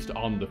seized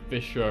on the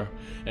fisher,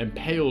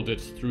 impaled it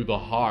through the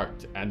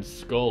heart and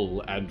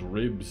skull and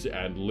ribs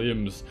and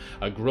limbs,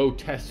 a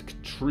grotesque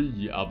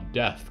tree of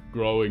death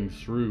growing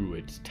through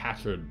its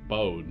tattered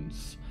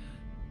bones.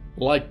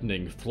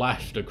 Lightning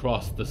flashed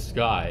across the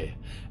sky,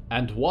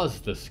 and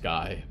was the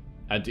sky,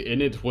 and in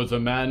it was a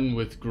man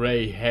with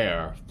grey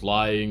hair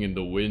flying in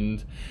the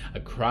wind, a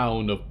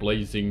crown of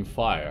blazing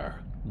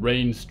fire,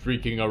 rain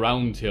streaking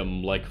around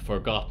him like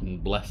forgotten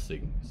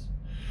blessings.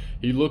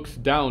 He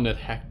looked down at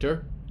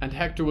Hector, and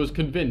Hector was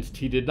convinced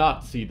he did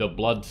not see the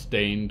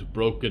blood-stained,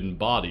 broken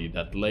body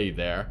that lay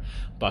there,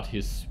 but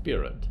his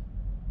spirit.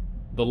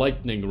 The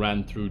lightning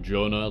ran through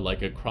Jonah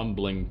like a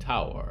crumbling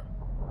tower.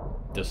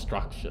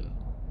 Destruction.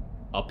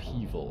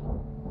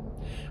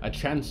 Upheaval. A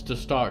chance to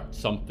start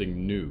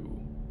something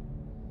new.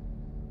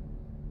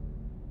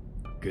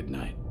 Good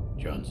night,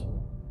 Jones.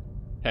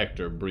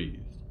 Hector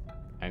breathed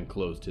and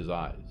closed his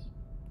eyes.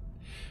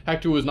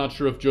 Hector was not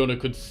sure if Jonah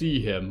could see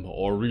him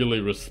or really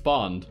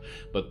respond,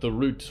 but the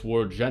roots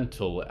were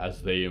gentle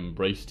as they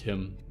embraced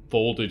him,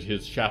 folded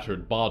his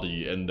shattered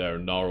body in their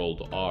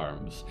gnarled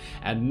arms,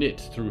 and knit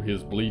through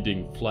his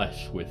bleeding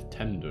flesh with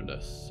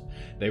tenderness.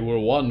 They were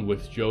one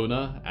with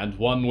Jonah and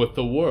one with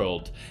the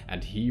world,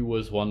 and he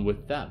was one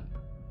with them,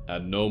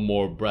 and no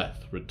more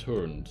breath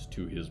returned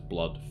to his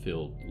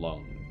blood-filled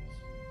lungs.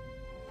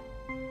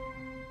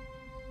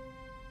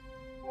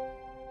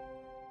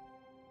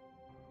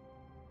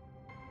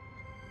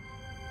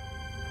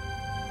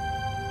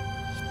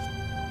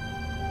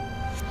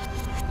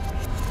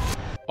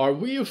 Are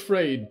we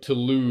afraid to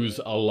lose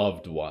a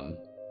loved one?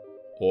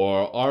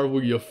 Or are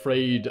we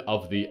afraid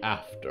of the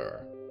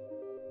after?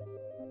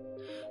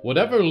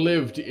 Whatever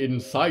lived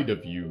inside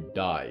of you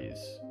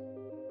dies.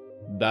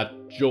 That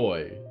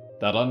joy,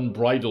 that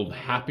unbridled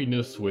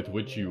happiness with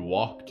which you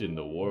walked in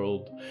the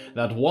world,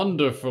 that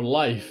wonder for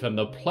life and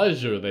the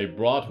pleasure they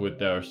brought with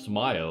their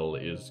smile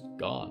is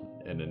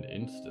gone in an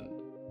instant,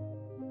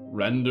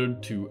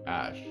 rendered to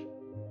ash.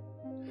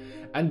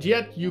 And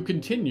yet you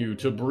continue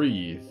to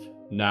breathe,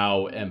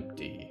 now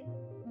empty.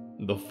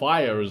 The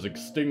fire is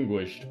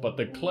extinguished, but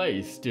the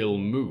clay still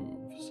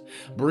moves,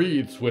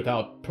 breathes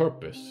without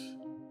purpose,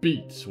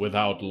 beats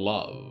without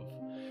love.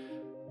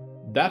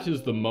 That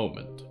is the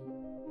moment.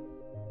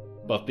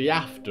 But the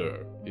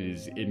after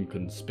is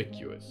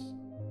inconspicuous.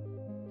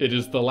 It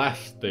is the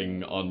last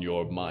thing on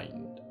your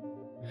mind.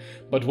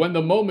 But when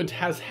the moment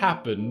has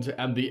happened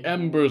and the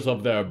embers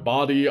of their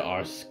body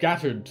are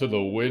scattered to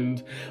the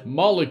wind,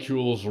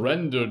 molecules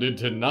rendered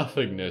into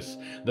nothingness,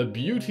 the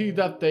beauty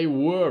that they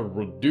were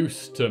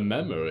reduced to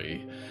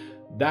memory,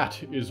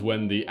 that is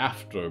when the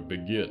after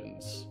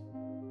begins.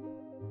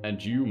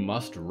 And you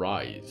must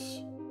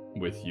rise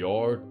with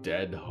your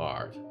dead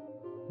heart,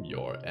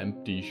 your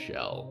empty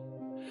shell,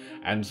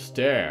 and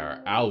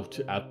stare out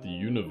at the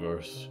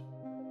universe.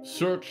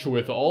 Search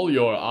with all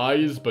your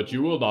eyes, but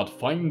you will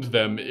not find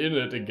them in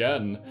it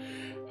again.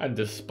 And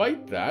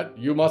despite that,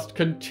 you must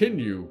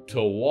continue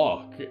to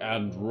walk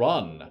and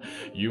run.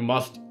 You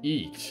must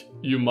eat.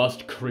 You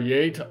must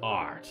create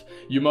art.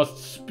 You must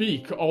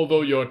speak,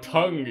 although your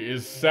tongue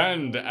is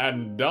sand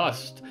and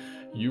dust.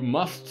 You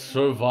must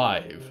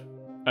survive.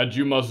 And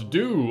you must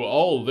do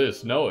all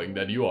this knowing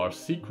that you are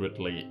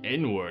secretly,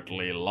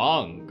 inwardly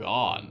long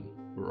gone,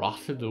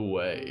 rotted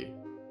away.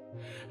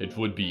 It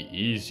would be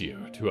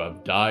easier to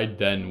have died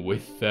then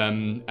with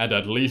them, and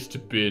at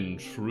least been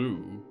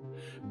true,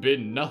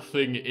 been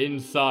nothing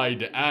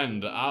inside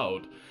and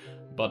out,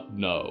 but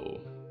no.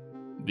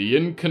 The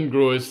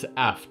incongruous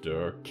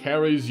after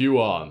carries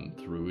you on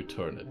through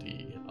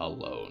eternity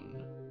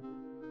alone.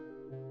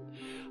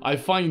 I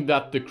find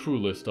that the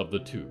cruelest of the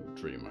two,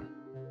 dreamer.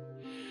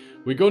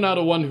 We go now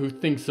to one who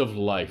thinks of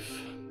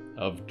life,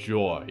 of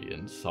joy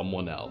in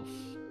someone else,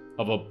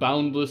 of a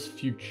boundless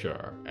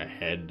future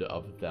ahead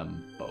of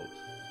them both.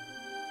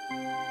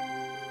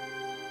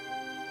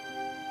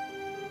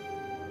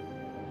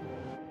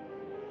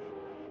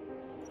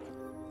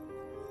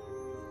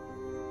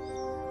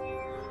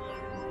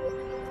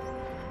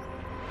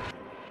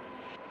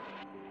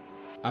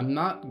 I'm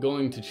not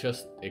going to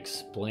just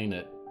explain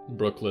it,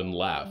 Brooklyn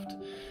laughed.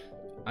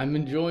 I'm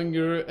enjoying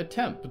your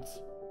attempts.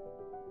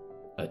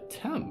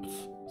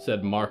 Attempts?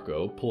 Said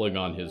Marco, pulling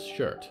on his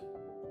shirt.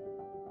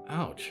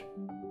 Ouch.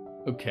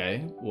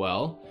 Okay,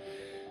 well,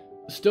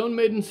 Stone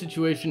Maiden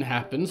situation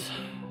happens.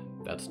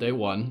 That's day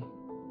one.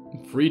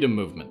 Freedom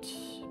movements,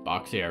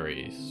 Box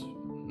Aries,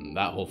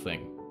 that whole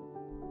thing.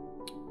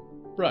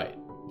 Right,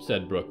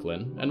 said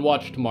Brooklyn, and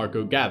watched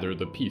Marco gather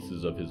the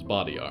pieces of his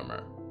body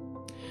armor.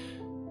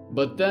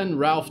 But then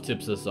Ralph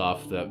tips us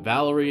off that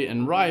Valerie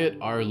and Riot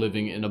are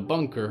living in a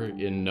bunker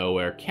in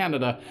Nowhere,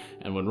 Canada,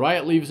 and when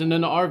Riot leaves in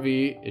an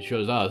RV, it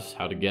shows us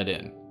how to get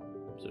in.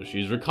 So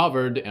she's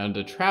recovered, and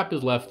a trap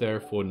is left there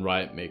for when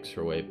Riot makes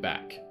her way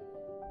back.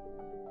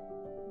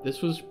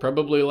 This was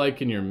probably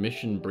like in your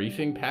mission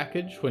briefing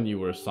package when you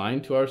were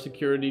assigned to our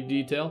security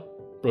detail,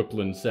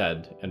 Brooklyn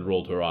said, and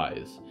rolled her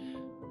eyes.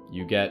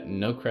 You get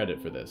no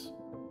credit for this.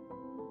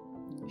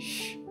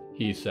 Shh,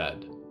 he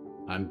said.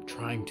 I'm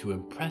trying to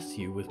impress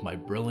you with my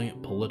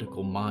brilliant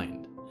political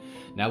mind.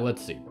 Now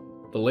let's see.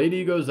 The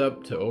lady goes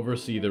up to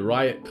oversee the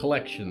Riot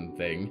collection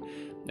thing,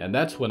 and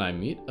that's when I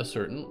meet a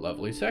certain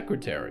lovely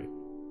secretary.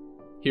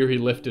 Here he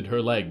lifted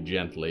her leg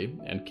gently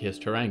and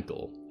kissed her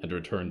ankle and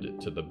returned it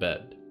to the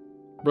bed.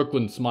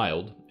 Brooklyn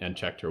smiled and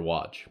checked her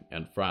watch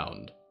and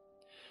frowned.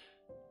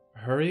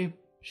 Hurry,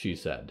 she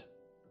said.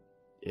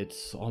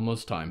 It's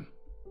almost time.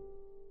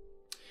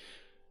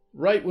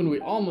 Right when we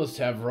almost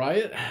have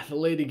Riot, the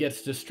lady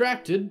gets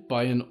distracted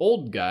by an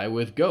old guy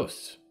with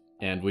ghosts,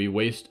 and we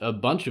waste a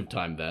bunch of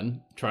time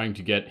then trying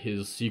to get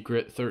his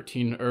secret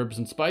 13 herbs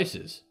and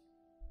spices.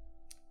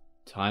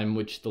 Time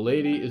which the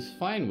lady is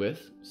fine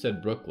with,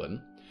 said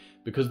Brooklyn,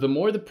 because the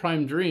more the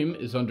Prime Dream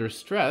is under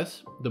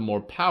stress, the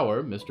more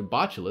power Mr.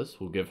 Botulus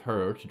will give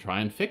her to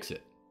try and fix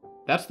it.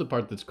 That's the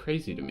part that's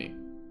crazy to me.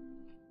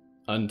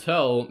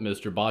 Until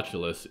Mr.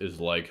 Botulus is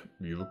like,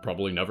 you're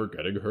probably never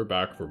getting her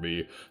back for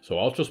me, so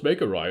I'll just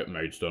make a Riot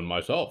Maidstone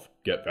myself.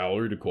 Get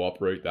Valerie to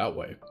cooperate that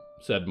way,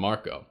 said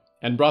Marco,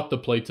 and brought the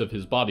plates of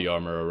his body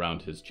armor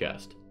around his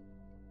chest.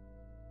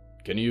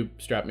 Can you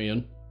strap me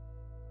in?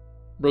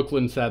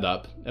 Brooklyn sat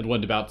up and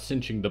went about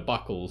cinching the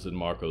buckles in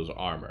Marco's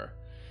armor.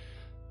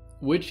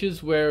 Which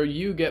is where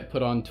you get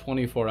put on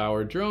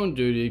 24-hour drone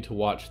duty to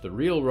watch the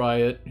real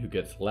Riot, who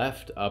gets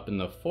left up in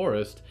the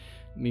forest.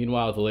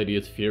 Meanwhile, the lady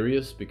is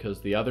furious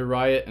because the other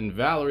Riot and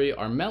Valerie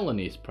are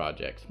Melanie's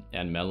project,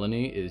 and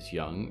Melanie is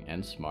young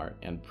and smart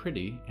and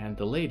pretty, and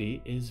the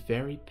lady is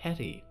very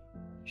petty.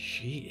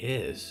 She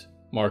is,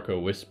 Marco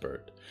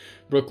whispered.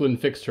 Brooklyn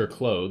fixed her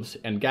clothes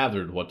and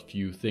gathered what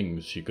few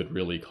things she could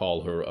really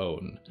call her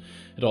own.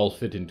 It all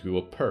fit into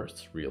a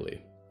purse,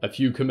 really. A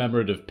few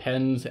commemorative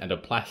pens and a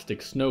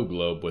plastic snow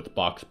globe with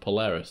Box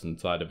Polaris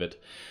inside of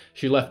it.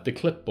 She left the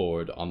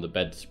clipboard on the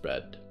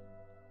bedspread.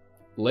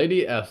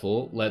 Lady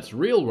Ethel lets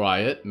real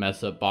Riot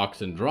mess up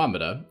Box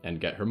Andromeda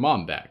and get her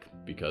mom back,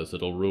 because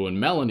it'll ruin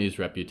Melanie's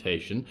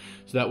reputation,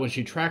 so that when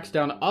she tracks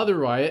down other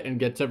Riot and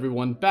gets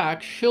everyone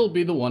back, she'll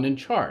be the one in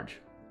charge,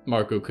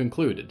 Marco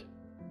concluded.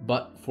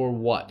 But for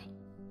what?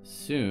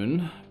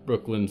 Soon,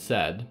 Brooklyn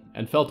said,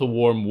 and felt a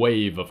warm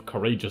wave of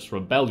courageous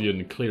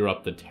rebellion clear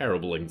up the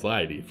terrible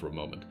anxiety for a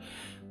moment.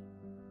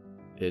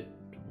 It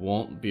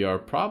won't be our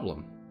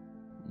problem,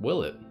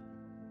 will it?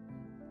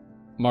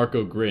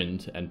 Marco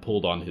grinned and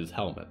pulled on his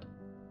helmet.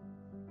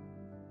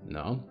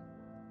 No,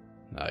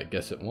 I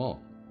guess it won't.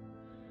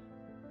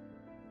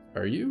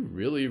 Are you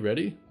really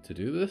ready to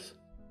do this?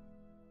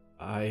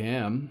 I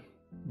am,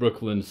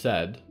 Brooklyn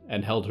said,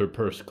 and held her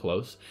purse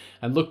close,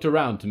 and looked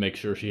around to make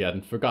sure she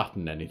hadn't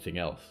forgotten anything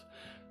else.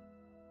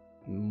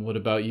 What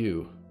about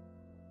you?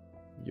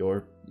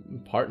 Your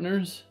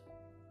partners?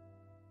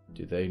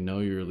 Do they know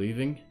you're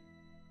leaving?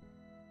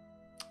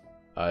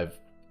 I've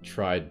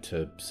tried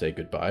to say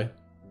goodbye,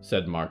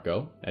 said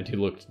Marco, and he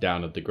looked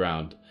down at the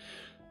ground.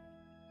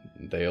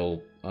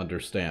 They'll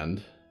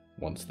understand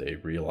once they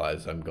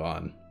realize I'm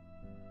gone.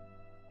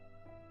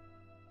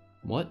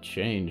 What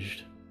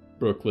changed?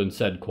 Brooklyn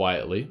said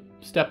quietly,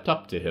 stepped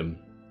up to him,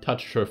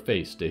 touched her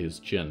face to his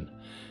chin.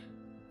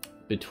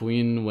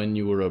 Between when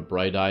you were a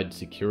bright-eyed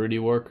security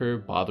worker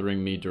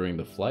bothering me during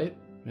the flight,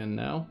 and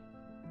now?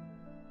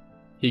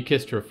 He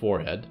kissed her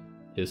forehead.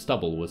 His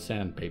stubble was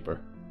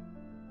sandpaper.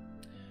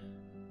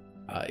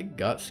 I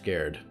got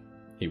scared,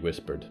 he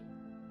whispered.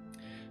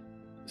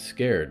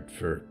 Scared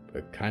for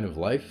a kind of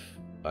life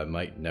I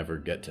might never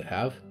get to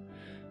have,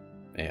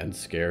 and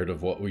scared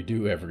of what we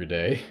do every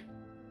day.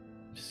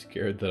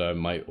 Scared that I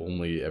might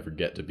only ever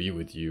get to be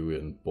with you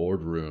in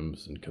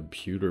boardrooms and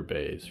computer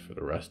bays for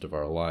the rest of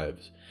our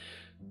lives.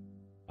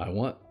 I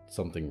want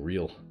something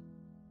real.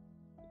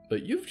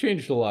 But you've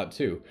changed a lot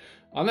too.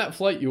 On that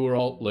flight you were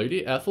all,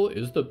 Lady Ethel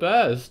is the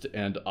best,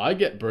 and I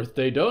get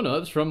birthday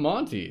donuts from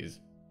Monty's.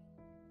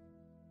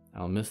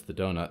 I'll miss the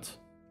donuts,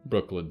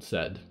 Brooklyn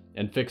said,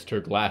 and fixed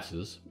her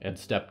glasses and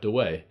stepped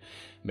away,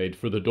 made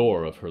for the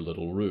door of her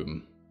little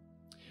room.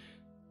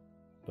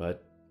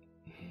 But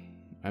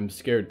I'm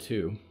scared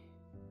too,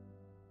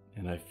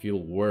 and I feel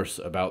worse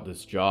about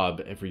this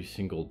job every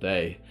single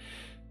day.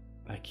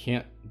 I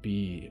can't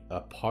be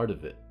a part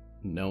of it,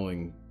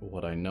 knowing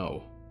what I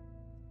know.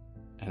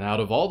 And out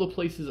of all the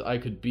places I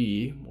could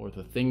be, or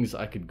the things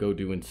I could go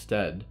do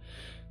instead,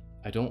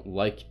 I don't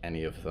like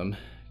any of them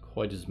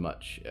quite as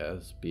much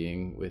as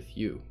being with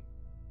you.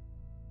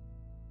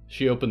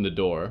 She opened the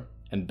door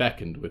and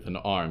beckoned with an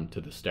arm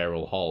to the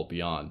sterile hall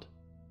beyond.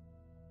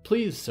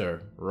 Please,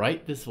 sir,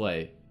 right this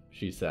way,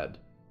 she said.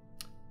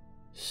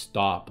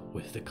 Stop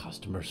with the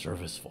customer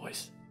service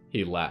voice,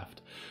 he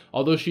laughed,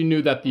 although she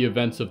knew that the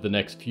events of the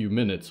next few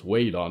minutes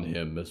weighed on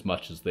him as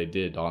much as they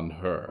did on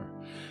her.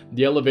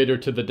 The elevator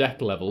to the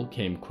deck level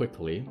came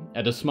quickly,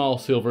 and a small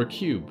silver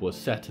cube was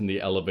set in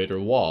the elevator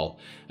wall,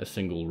 a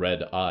single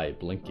red eye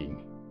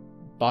blinking.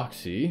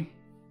 "Boxy,"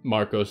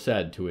 Marco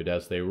said to it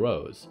as they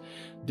rose.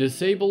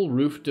 "Disable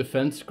roof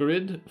defense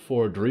grid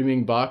for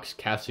Dreaming Box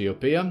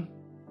Cassiopeia.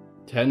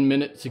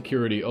 10-minute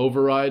security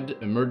override,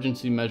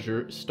 emergency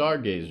measure,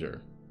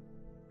 Stargazer."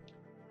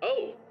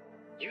 "Oh,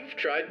 you've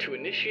tried to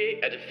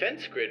initiate a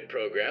defense grid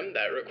program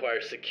that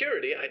requires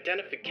security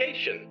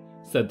identification,"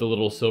 said the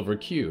little silver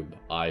cube,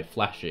 eye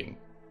flashing.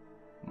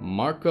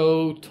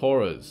 "Marco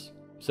Torres,"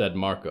 said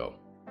Marco.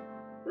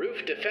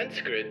 "Roof defense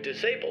grid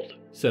disabled,"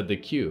 said the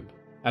cube,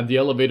 and the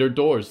elevator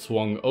doors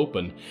swung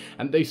open,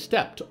 and they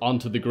stepped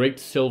onto the great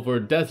silver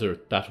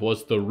desert that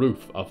was the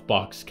roof of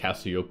Box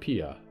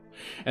Cassiopeia.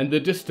 In the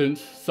distance,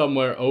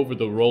 somewhere over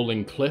the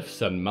rolling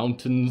cliffs and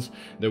mountains,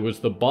 there was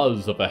the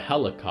buzz of a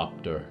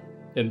helicopter.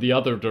 In the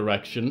other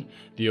direction,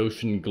 the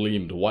ocean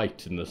gleamed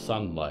white in the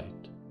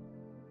sunlight.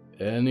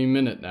 "Any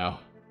minute now,"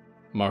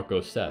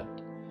 Marco said,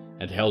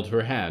 and held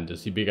her hand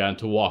as he began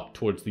to walk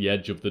towards the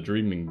edge of the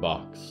dreaming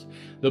box.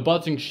 The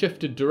buzzing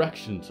shifted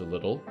directions a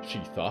little, she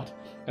thought,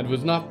 and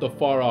was not the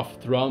far-off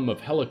thrum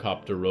of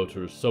helicopter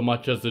rotors so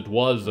much as it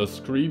was a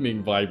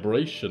screaming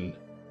vibration.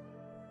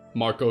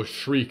 Marco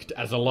shrieked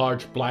as a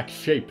large black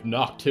shape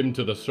knocked him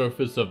to the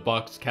surface of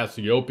Box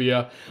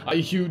Cassiopeia, a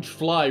huge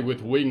fly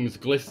with wings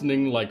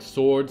glistening like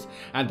swords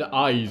and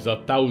eyes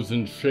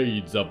 1,000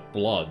 shades of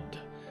blood.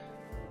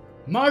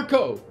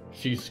 "Marco!"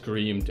 she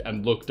screamed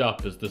and looked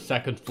up as the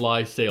second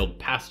fly sailed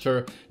past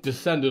her,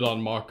 descended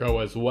on Marco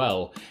as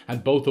well,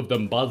 and both of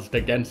them buzzed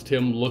against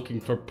him, looking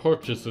for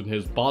purchase in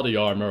his body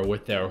armor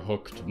with their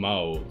hooked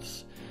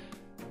mouths.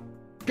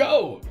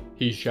 "Go!"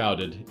 he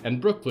shouted, and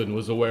Brooklyn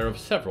was aware of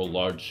several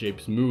large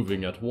shapes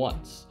moving at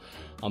once.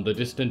 On the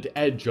distant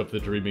edge of the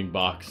dreaming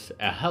box,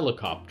 a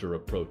helicopter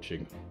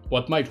approaching.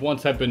 What might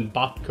once have been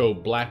Botco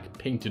black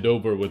painted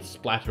over with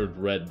splattered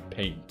red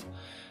paint.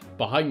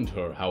 Behind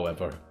her,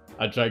 however,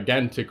 a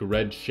gigantic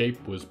red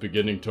shape was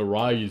beginning to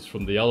rise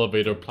from the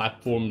elevator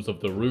platforms of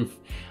the roof,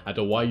 and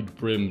a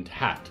wide-brimmed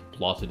hat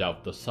blotted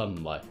out the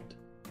sunlight.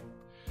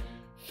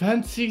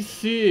 "Fancy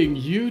seeing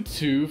you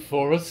two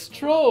for a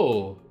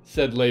stroll,"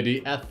 said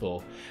Lady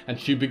Ethel, and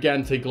she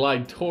began to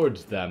glide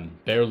towards them,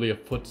 barely a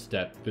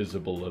footstep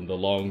visible in the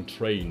long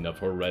train of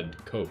her red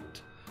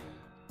coat.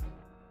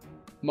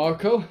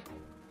 "Marco,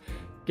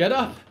 get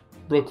up!"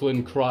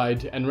 Brooklyn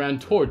cried and ran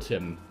towards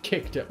him,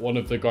 kicked at one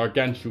of the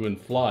gargantuan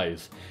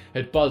flies.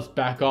 It buzzed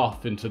back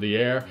off into the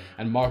air,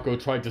 and Marco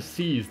tried to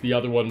seize the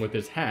other one with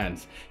his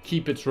hands,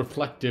 keep its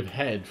reflective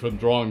head from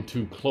drawing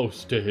too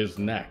close to his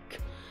neck.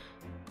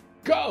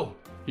 "Go!"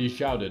 he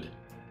shouted.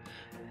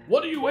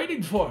 "What are you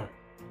waiting for?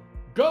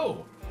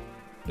 Go!"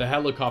 The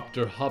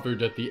helicopter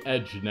hovered at the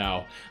edge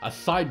now, a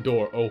side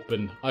door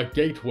open, a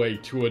gateway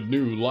to a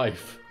new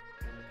life.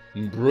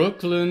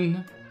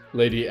 "Brooklyn,"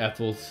 Lady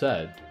Ethel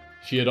said.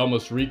 She had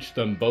almost reached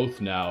them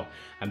both now,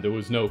 and there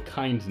was no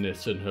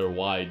kindness in her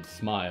wide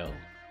smile.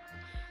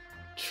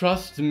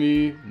 "Trust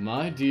me,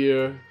 my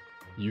dear,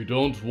 you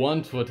don't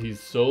want what he's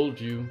sold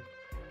you.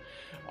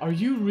 Are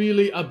you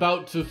really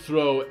about to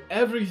throw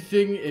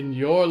everything in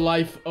your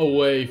life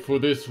away for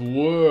this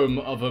worm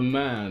of a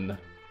man?"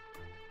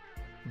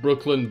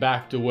 Brooklyn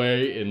backed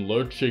away in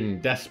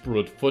lurching,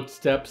 desperate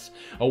footsteps,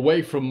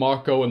 away from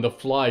Marco and the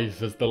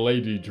flies as the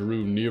lady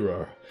drew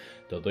nearer.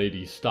 The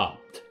lady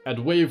stopped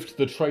and waved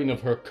the train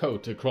of her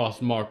coat across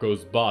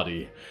Marco's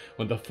body.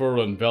 When the fur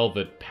and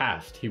velvet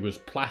passed, he was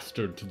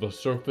plastered to the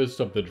surface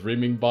of the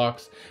dreaming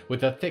box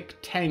with a thick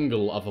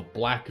tangle of a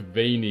black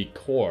veiny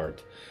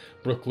cord.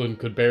 Brooklyn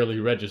could barely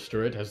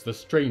register it as the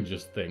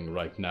strangest thing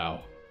right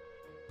now.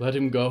 "Let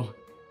him go,"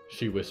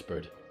 she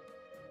whispered.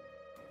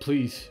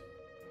 "Please,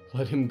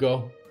 let him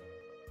go.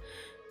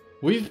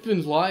 We've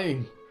been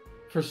lying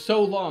for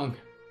so long.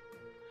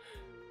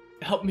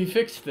 Help me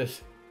fix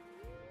this.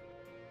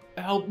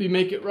 Help me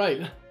make it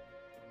right."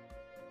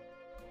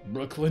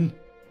 "Brooklyn,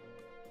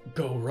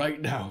 go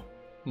right now,"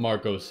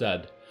 Marco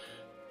said.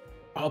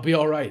 "I'll be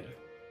all right.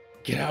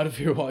 Get out of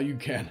here while you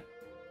can."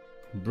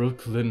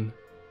 "Brooklyn,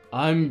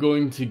 I'm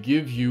going to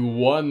give you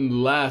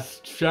one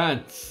last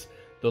chance,"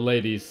 the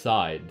lady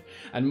sighed,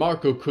 and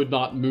Marco could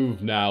not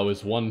move now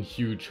as one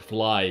huge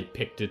fly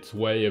picked its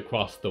way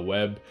across the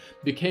web,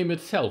 became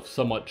itself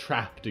somewhat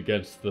trapped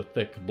against the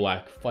thick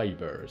black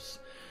fibers.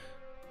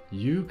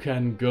 "You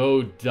can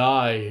go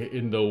die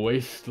in the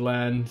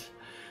wasteland,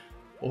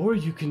 or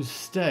you can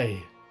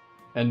stay,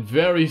 and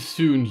very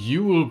soon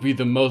you will be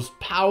the most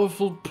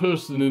powerful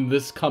person in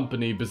this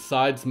company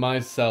besides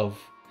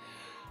myself.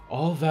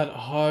 All that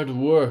hard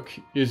work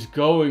is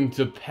going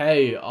to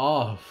pay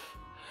off.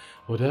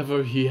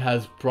 Whatever he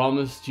has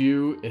promised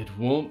you, it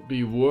won't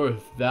be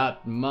worth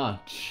that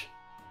much."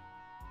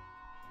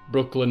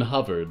 Brooklyn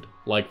hovered,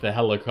 like the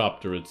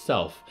helicopter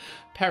itself,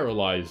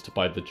 paralyzed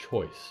by the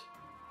choice.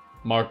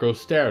 Marco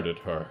stared at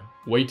her,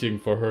 waiting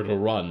for her to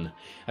run,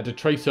 and a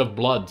trace of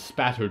blood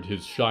spattered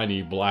his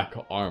shiny black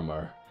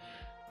armor.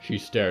 She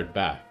stared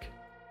back.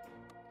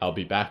 "I'll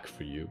be back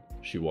for you,"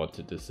 she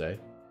wanted to say.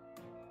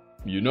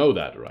 "You know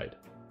that, right?"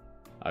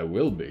 "I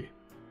will be."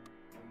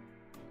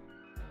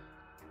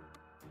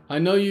 "I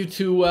know you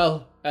too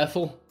well,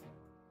 Ethel,"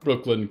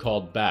 Brooklyn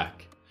called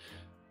back.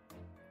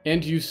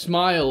 "And you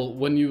smile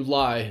when you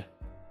lie."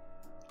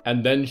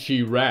 And then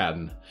she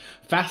ran,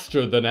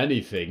 faster than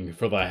anything,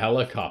 for the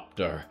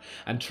helicopter,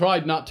 and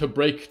tried not to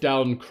break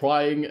down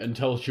crying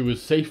until she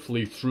was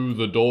safely through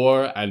the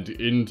door and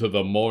into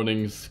the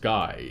morning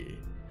sky.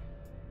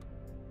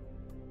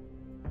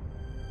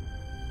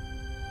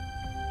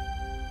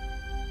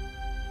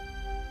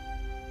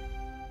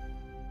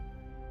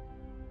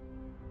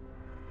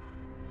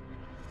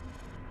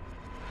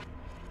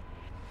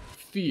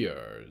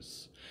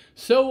 Fears.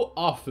 So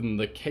often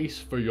the case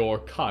for your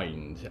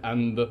kind,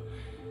 and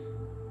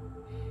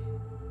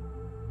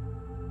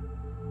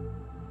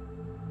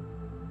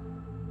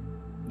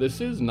this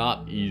is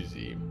not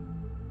easy.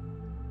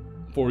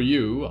 For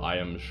you, I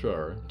am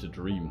sure, to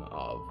dream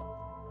of.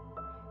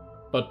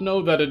 But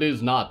know that it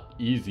is not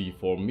easy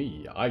for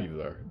me,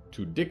 either,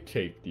 to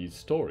dictate these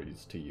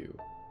stories to you.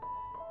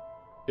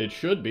 It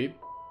should be.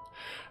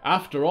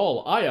 After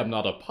all, I am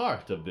not a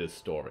part of this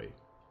story.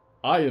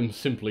 I am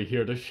simply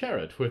here to share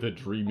it with a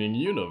dreaming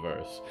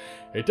universe.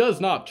 It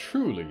does not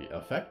truly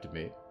affect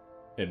me.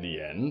 In the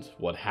end,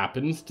 what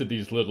happens to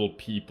these little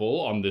people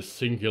on this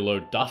singular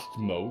dust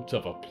mote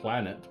of a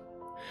planet?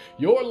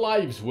 Your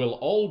lives will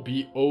all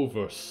be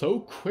over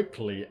so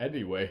quickly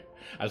anyway,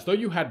 as though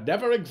you had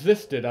never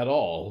existed at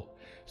all,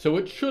 so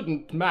it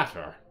shouldn't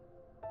matter.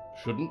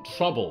 Shouldn't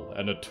trouble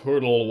an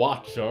eternal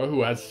watcher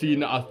who has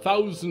seen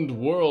 1,000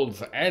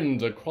 worlds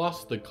end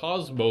across the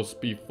cosmos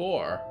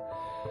before.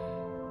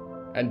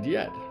 And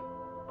yet,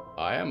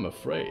 I am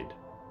afraid.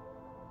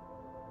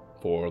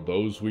 For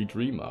those we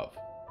dream of.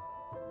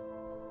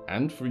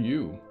 And for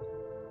you.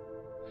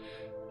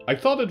 I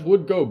thought it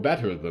would go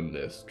better than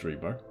this,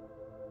 dreamer.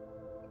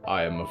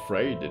 I am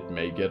afraid it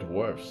may get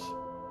worse.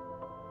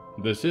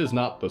 This is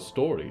not the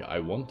story I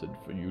wanted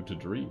for you to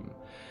dream.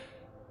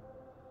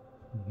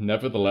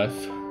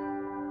 Nevertheless,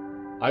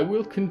 I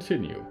will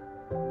continue,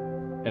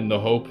 in the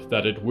hope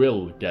that it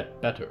will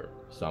get better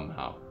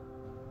somehow.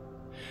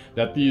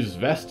 That these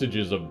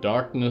vestiges of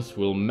darkness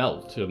will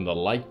melt in the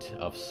light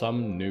of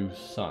some new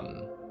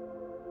sun.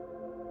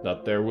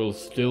 That there will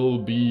still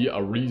be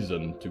a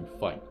reason to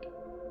fight.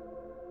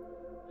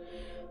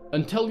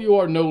 Until you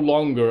are no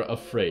longer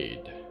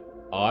afraid,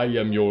 I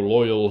am your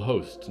loyal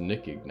host,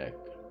 Nickignick,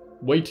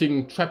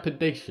 waiting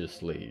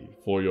trepidatiously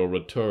for your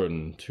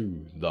return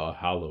to the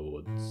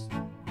Hallowoods.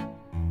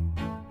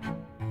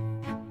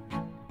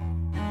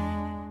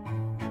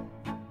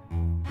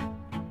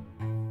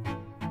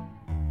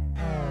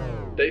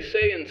 They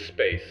say in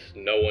space,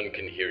 no one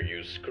can hear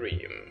you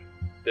scream.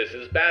 This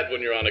is bad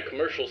when you're on a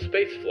commercial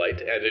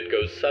spaceflight and it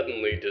goes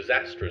suddenly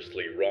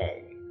disastrously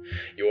wrong.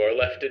 You are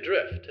left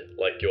adrift,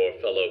 like your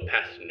fellow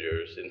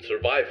passengers in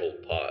survival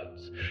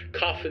pods,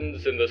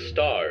 coffins in the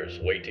stars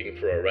waiting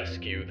for a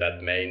rescue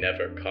that may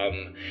never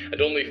come,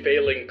 and only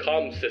failing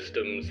comm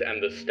systems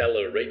and the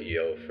stellar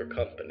radio for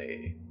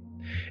company.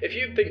 If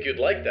you think you'd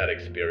like that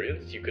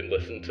experience, you can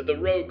listen to the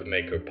Rogue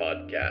Maker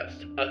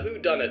podcast, a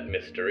whodunit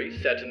mystery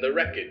set in the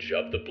wreckage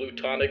of the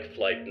Plutonic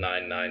Flight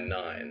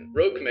 999.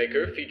 Rogue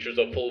Maker features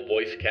a full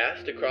voice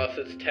cast across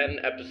its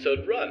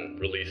 10-episode run,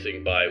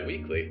 releasing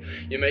bi-weekly.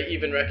 You may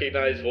even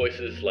recognize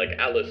voices like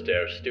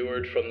Alistair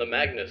Stewart from the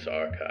Magnus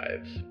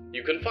archives.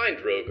 You can find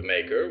Rogue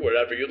Maker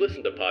wherever you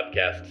listen to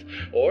podcasts,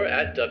 or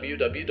at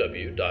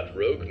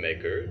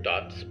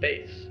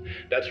www.roguemaker.space.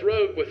 That's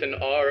Rogue with an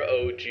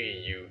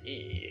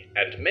R-O-G-U-E.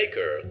 And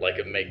Maker like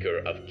a maker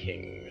of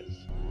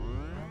kings.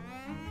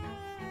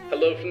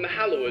 Hello from the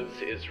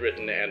Hallowoods is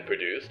written and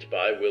produced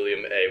by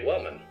William A.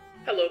 Wellman.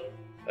 Hello,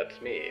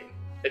 that's me.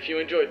 If you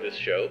enjoyed this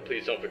show,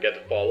 please don't forget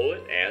to follow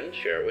it and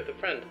share it with a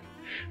friend.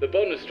 The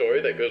bonus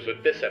story that goes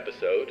with this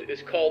episode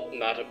is called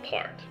Not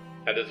Apart,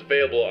 and is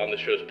available on the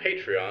show's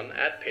Patreon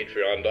at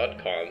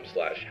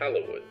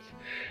patreon.com/Hallowoods.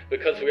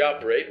 Because we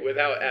operate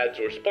without ads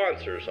or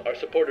sponsors, our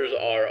supporters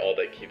are all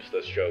that keeps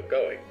this show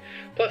going.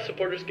 Plus,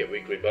 supporters get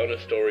weekly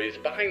bonus stories,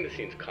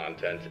 behind-the-scenes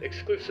content,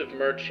 exclusive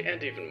merch,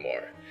 and even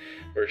more.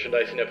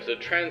 Merchandise and episode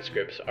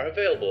transcripts are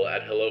available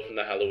at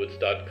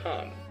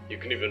hellofromthehallowoods.com. You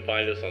can even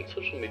find us on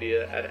social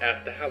media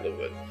at the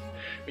Hallowoods.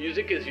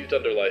 Music is used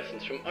under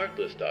license from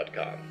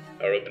artlist.com.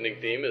 Our opening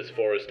theme is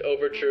Forest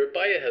Overture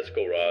by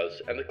Yehezkel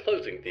Raz, and the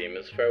closing theme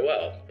is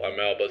Farewell by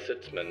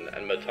Belsitzman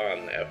and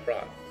Matan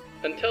Ephrat.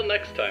 Until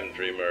next time,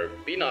 dreamer,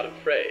 be not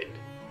afraid.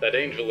 That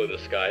angel in the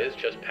sky is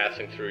just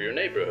passing through your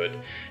neighborhood.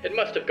 It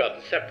must have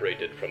gotten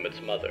separated from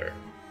its mother.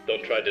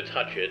 Don't try to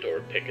touch it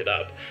or pick it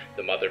up.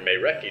 The mother may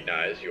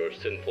recognize your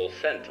sinful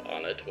scent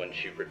on it when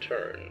she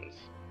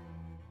returns.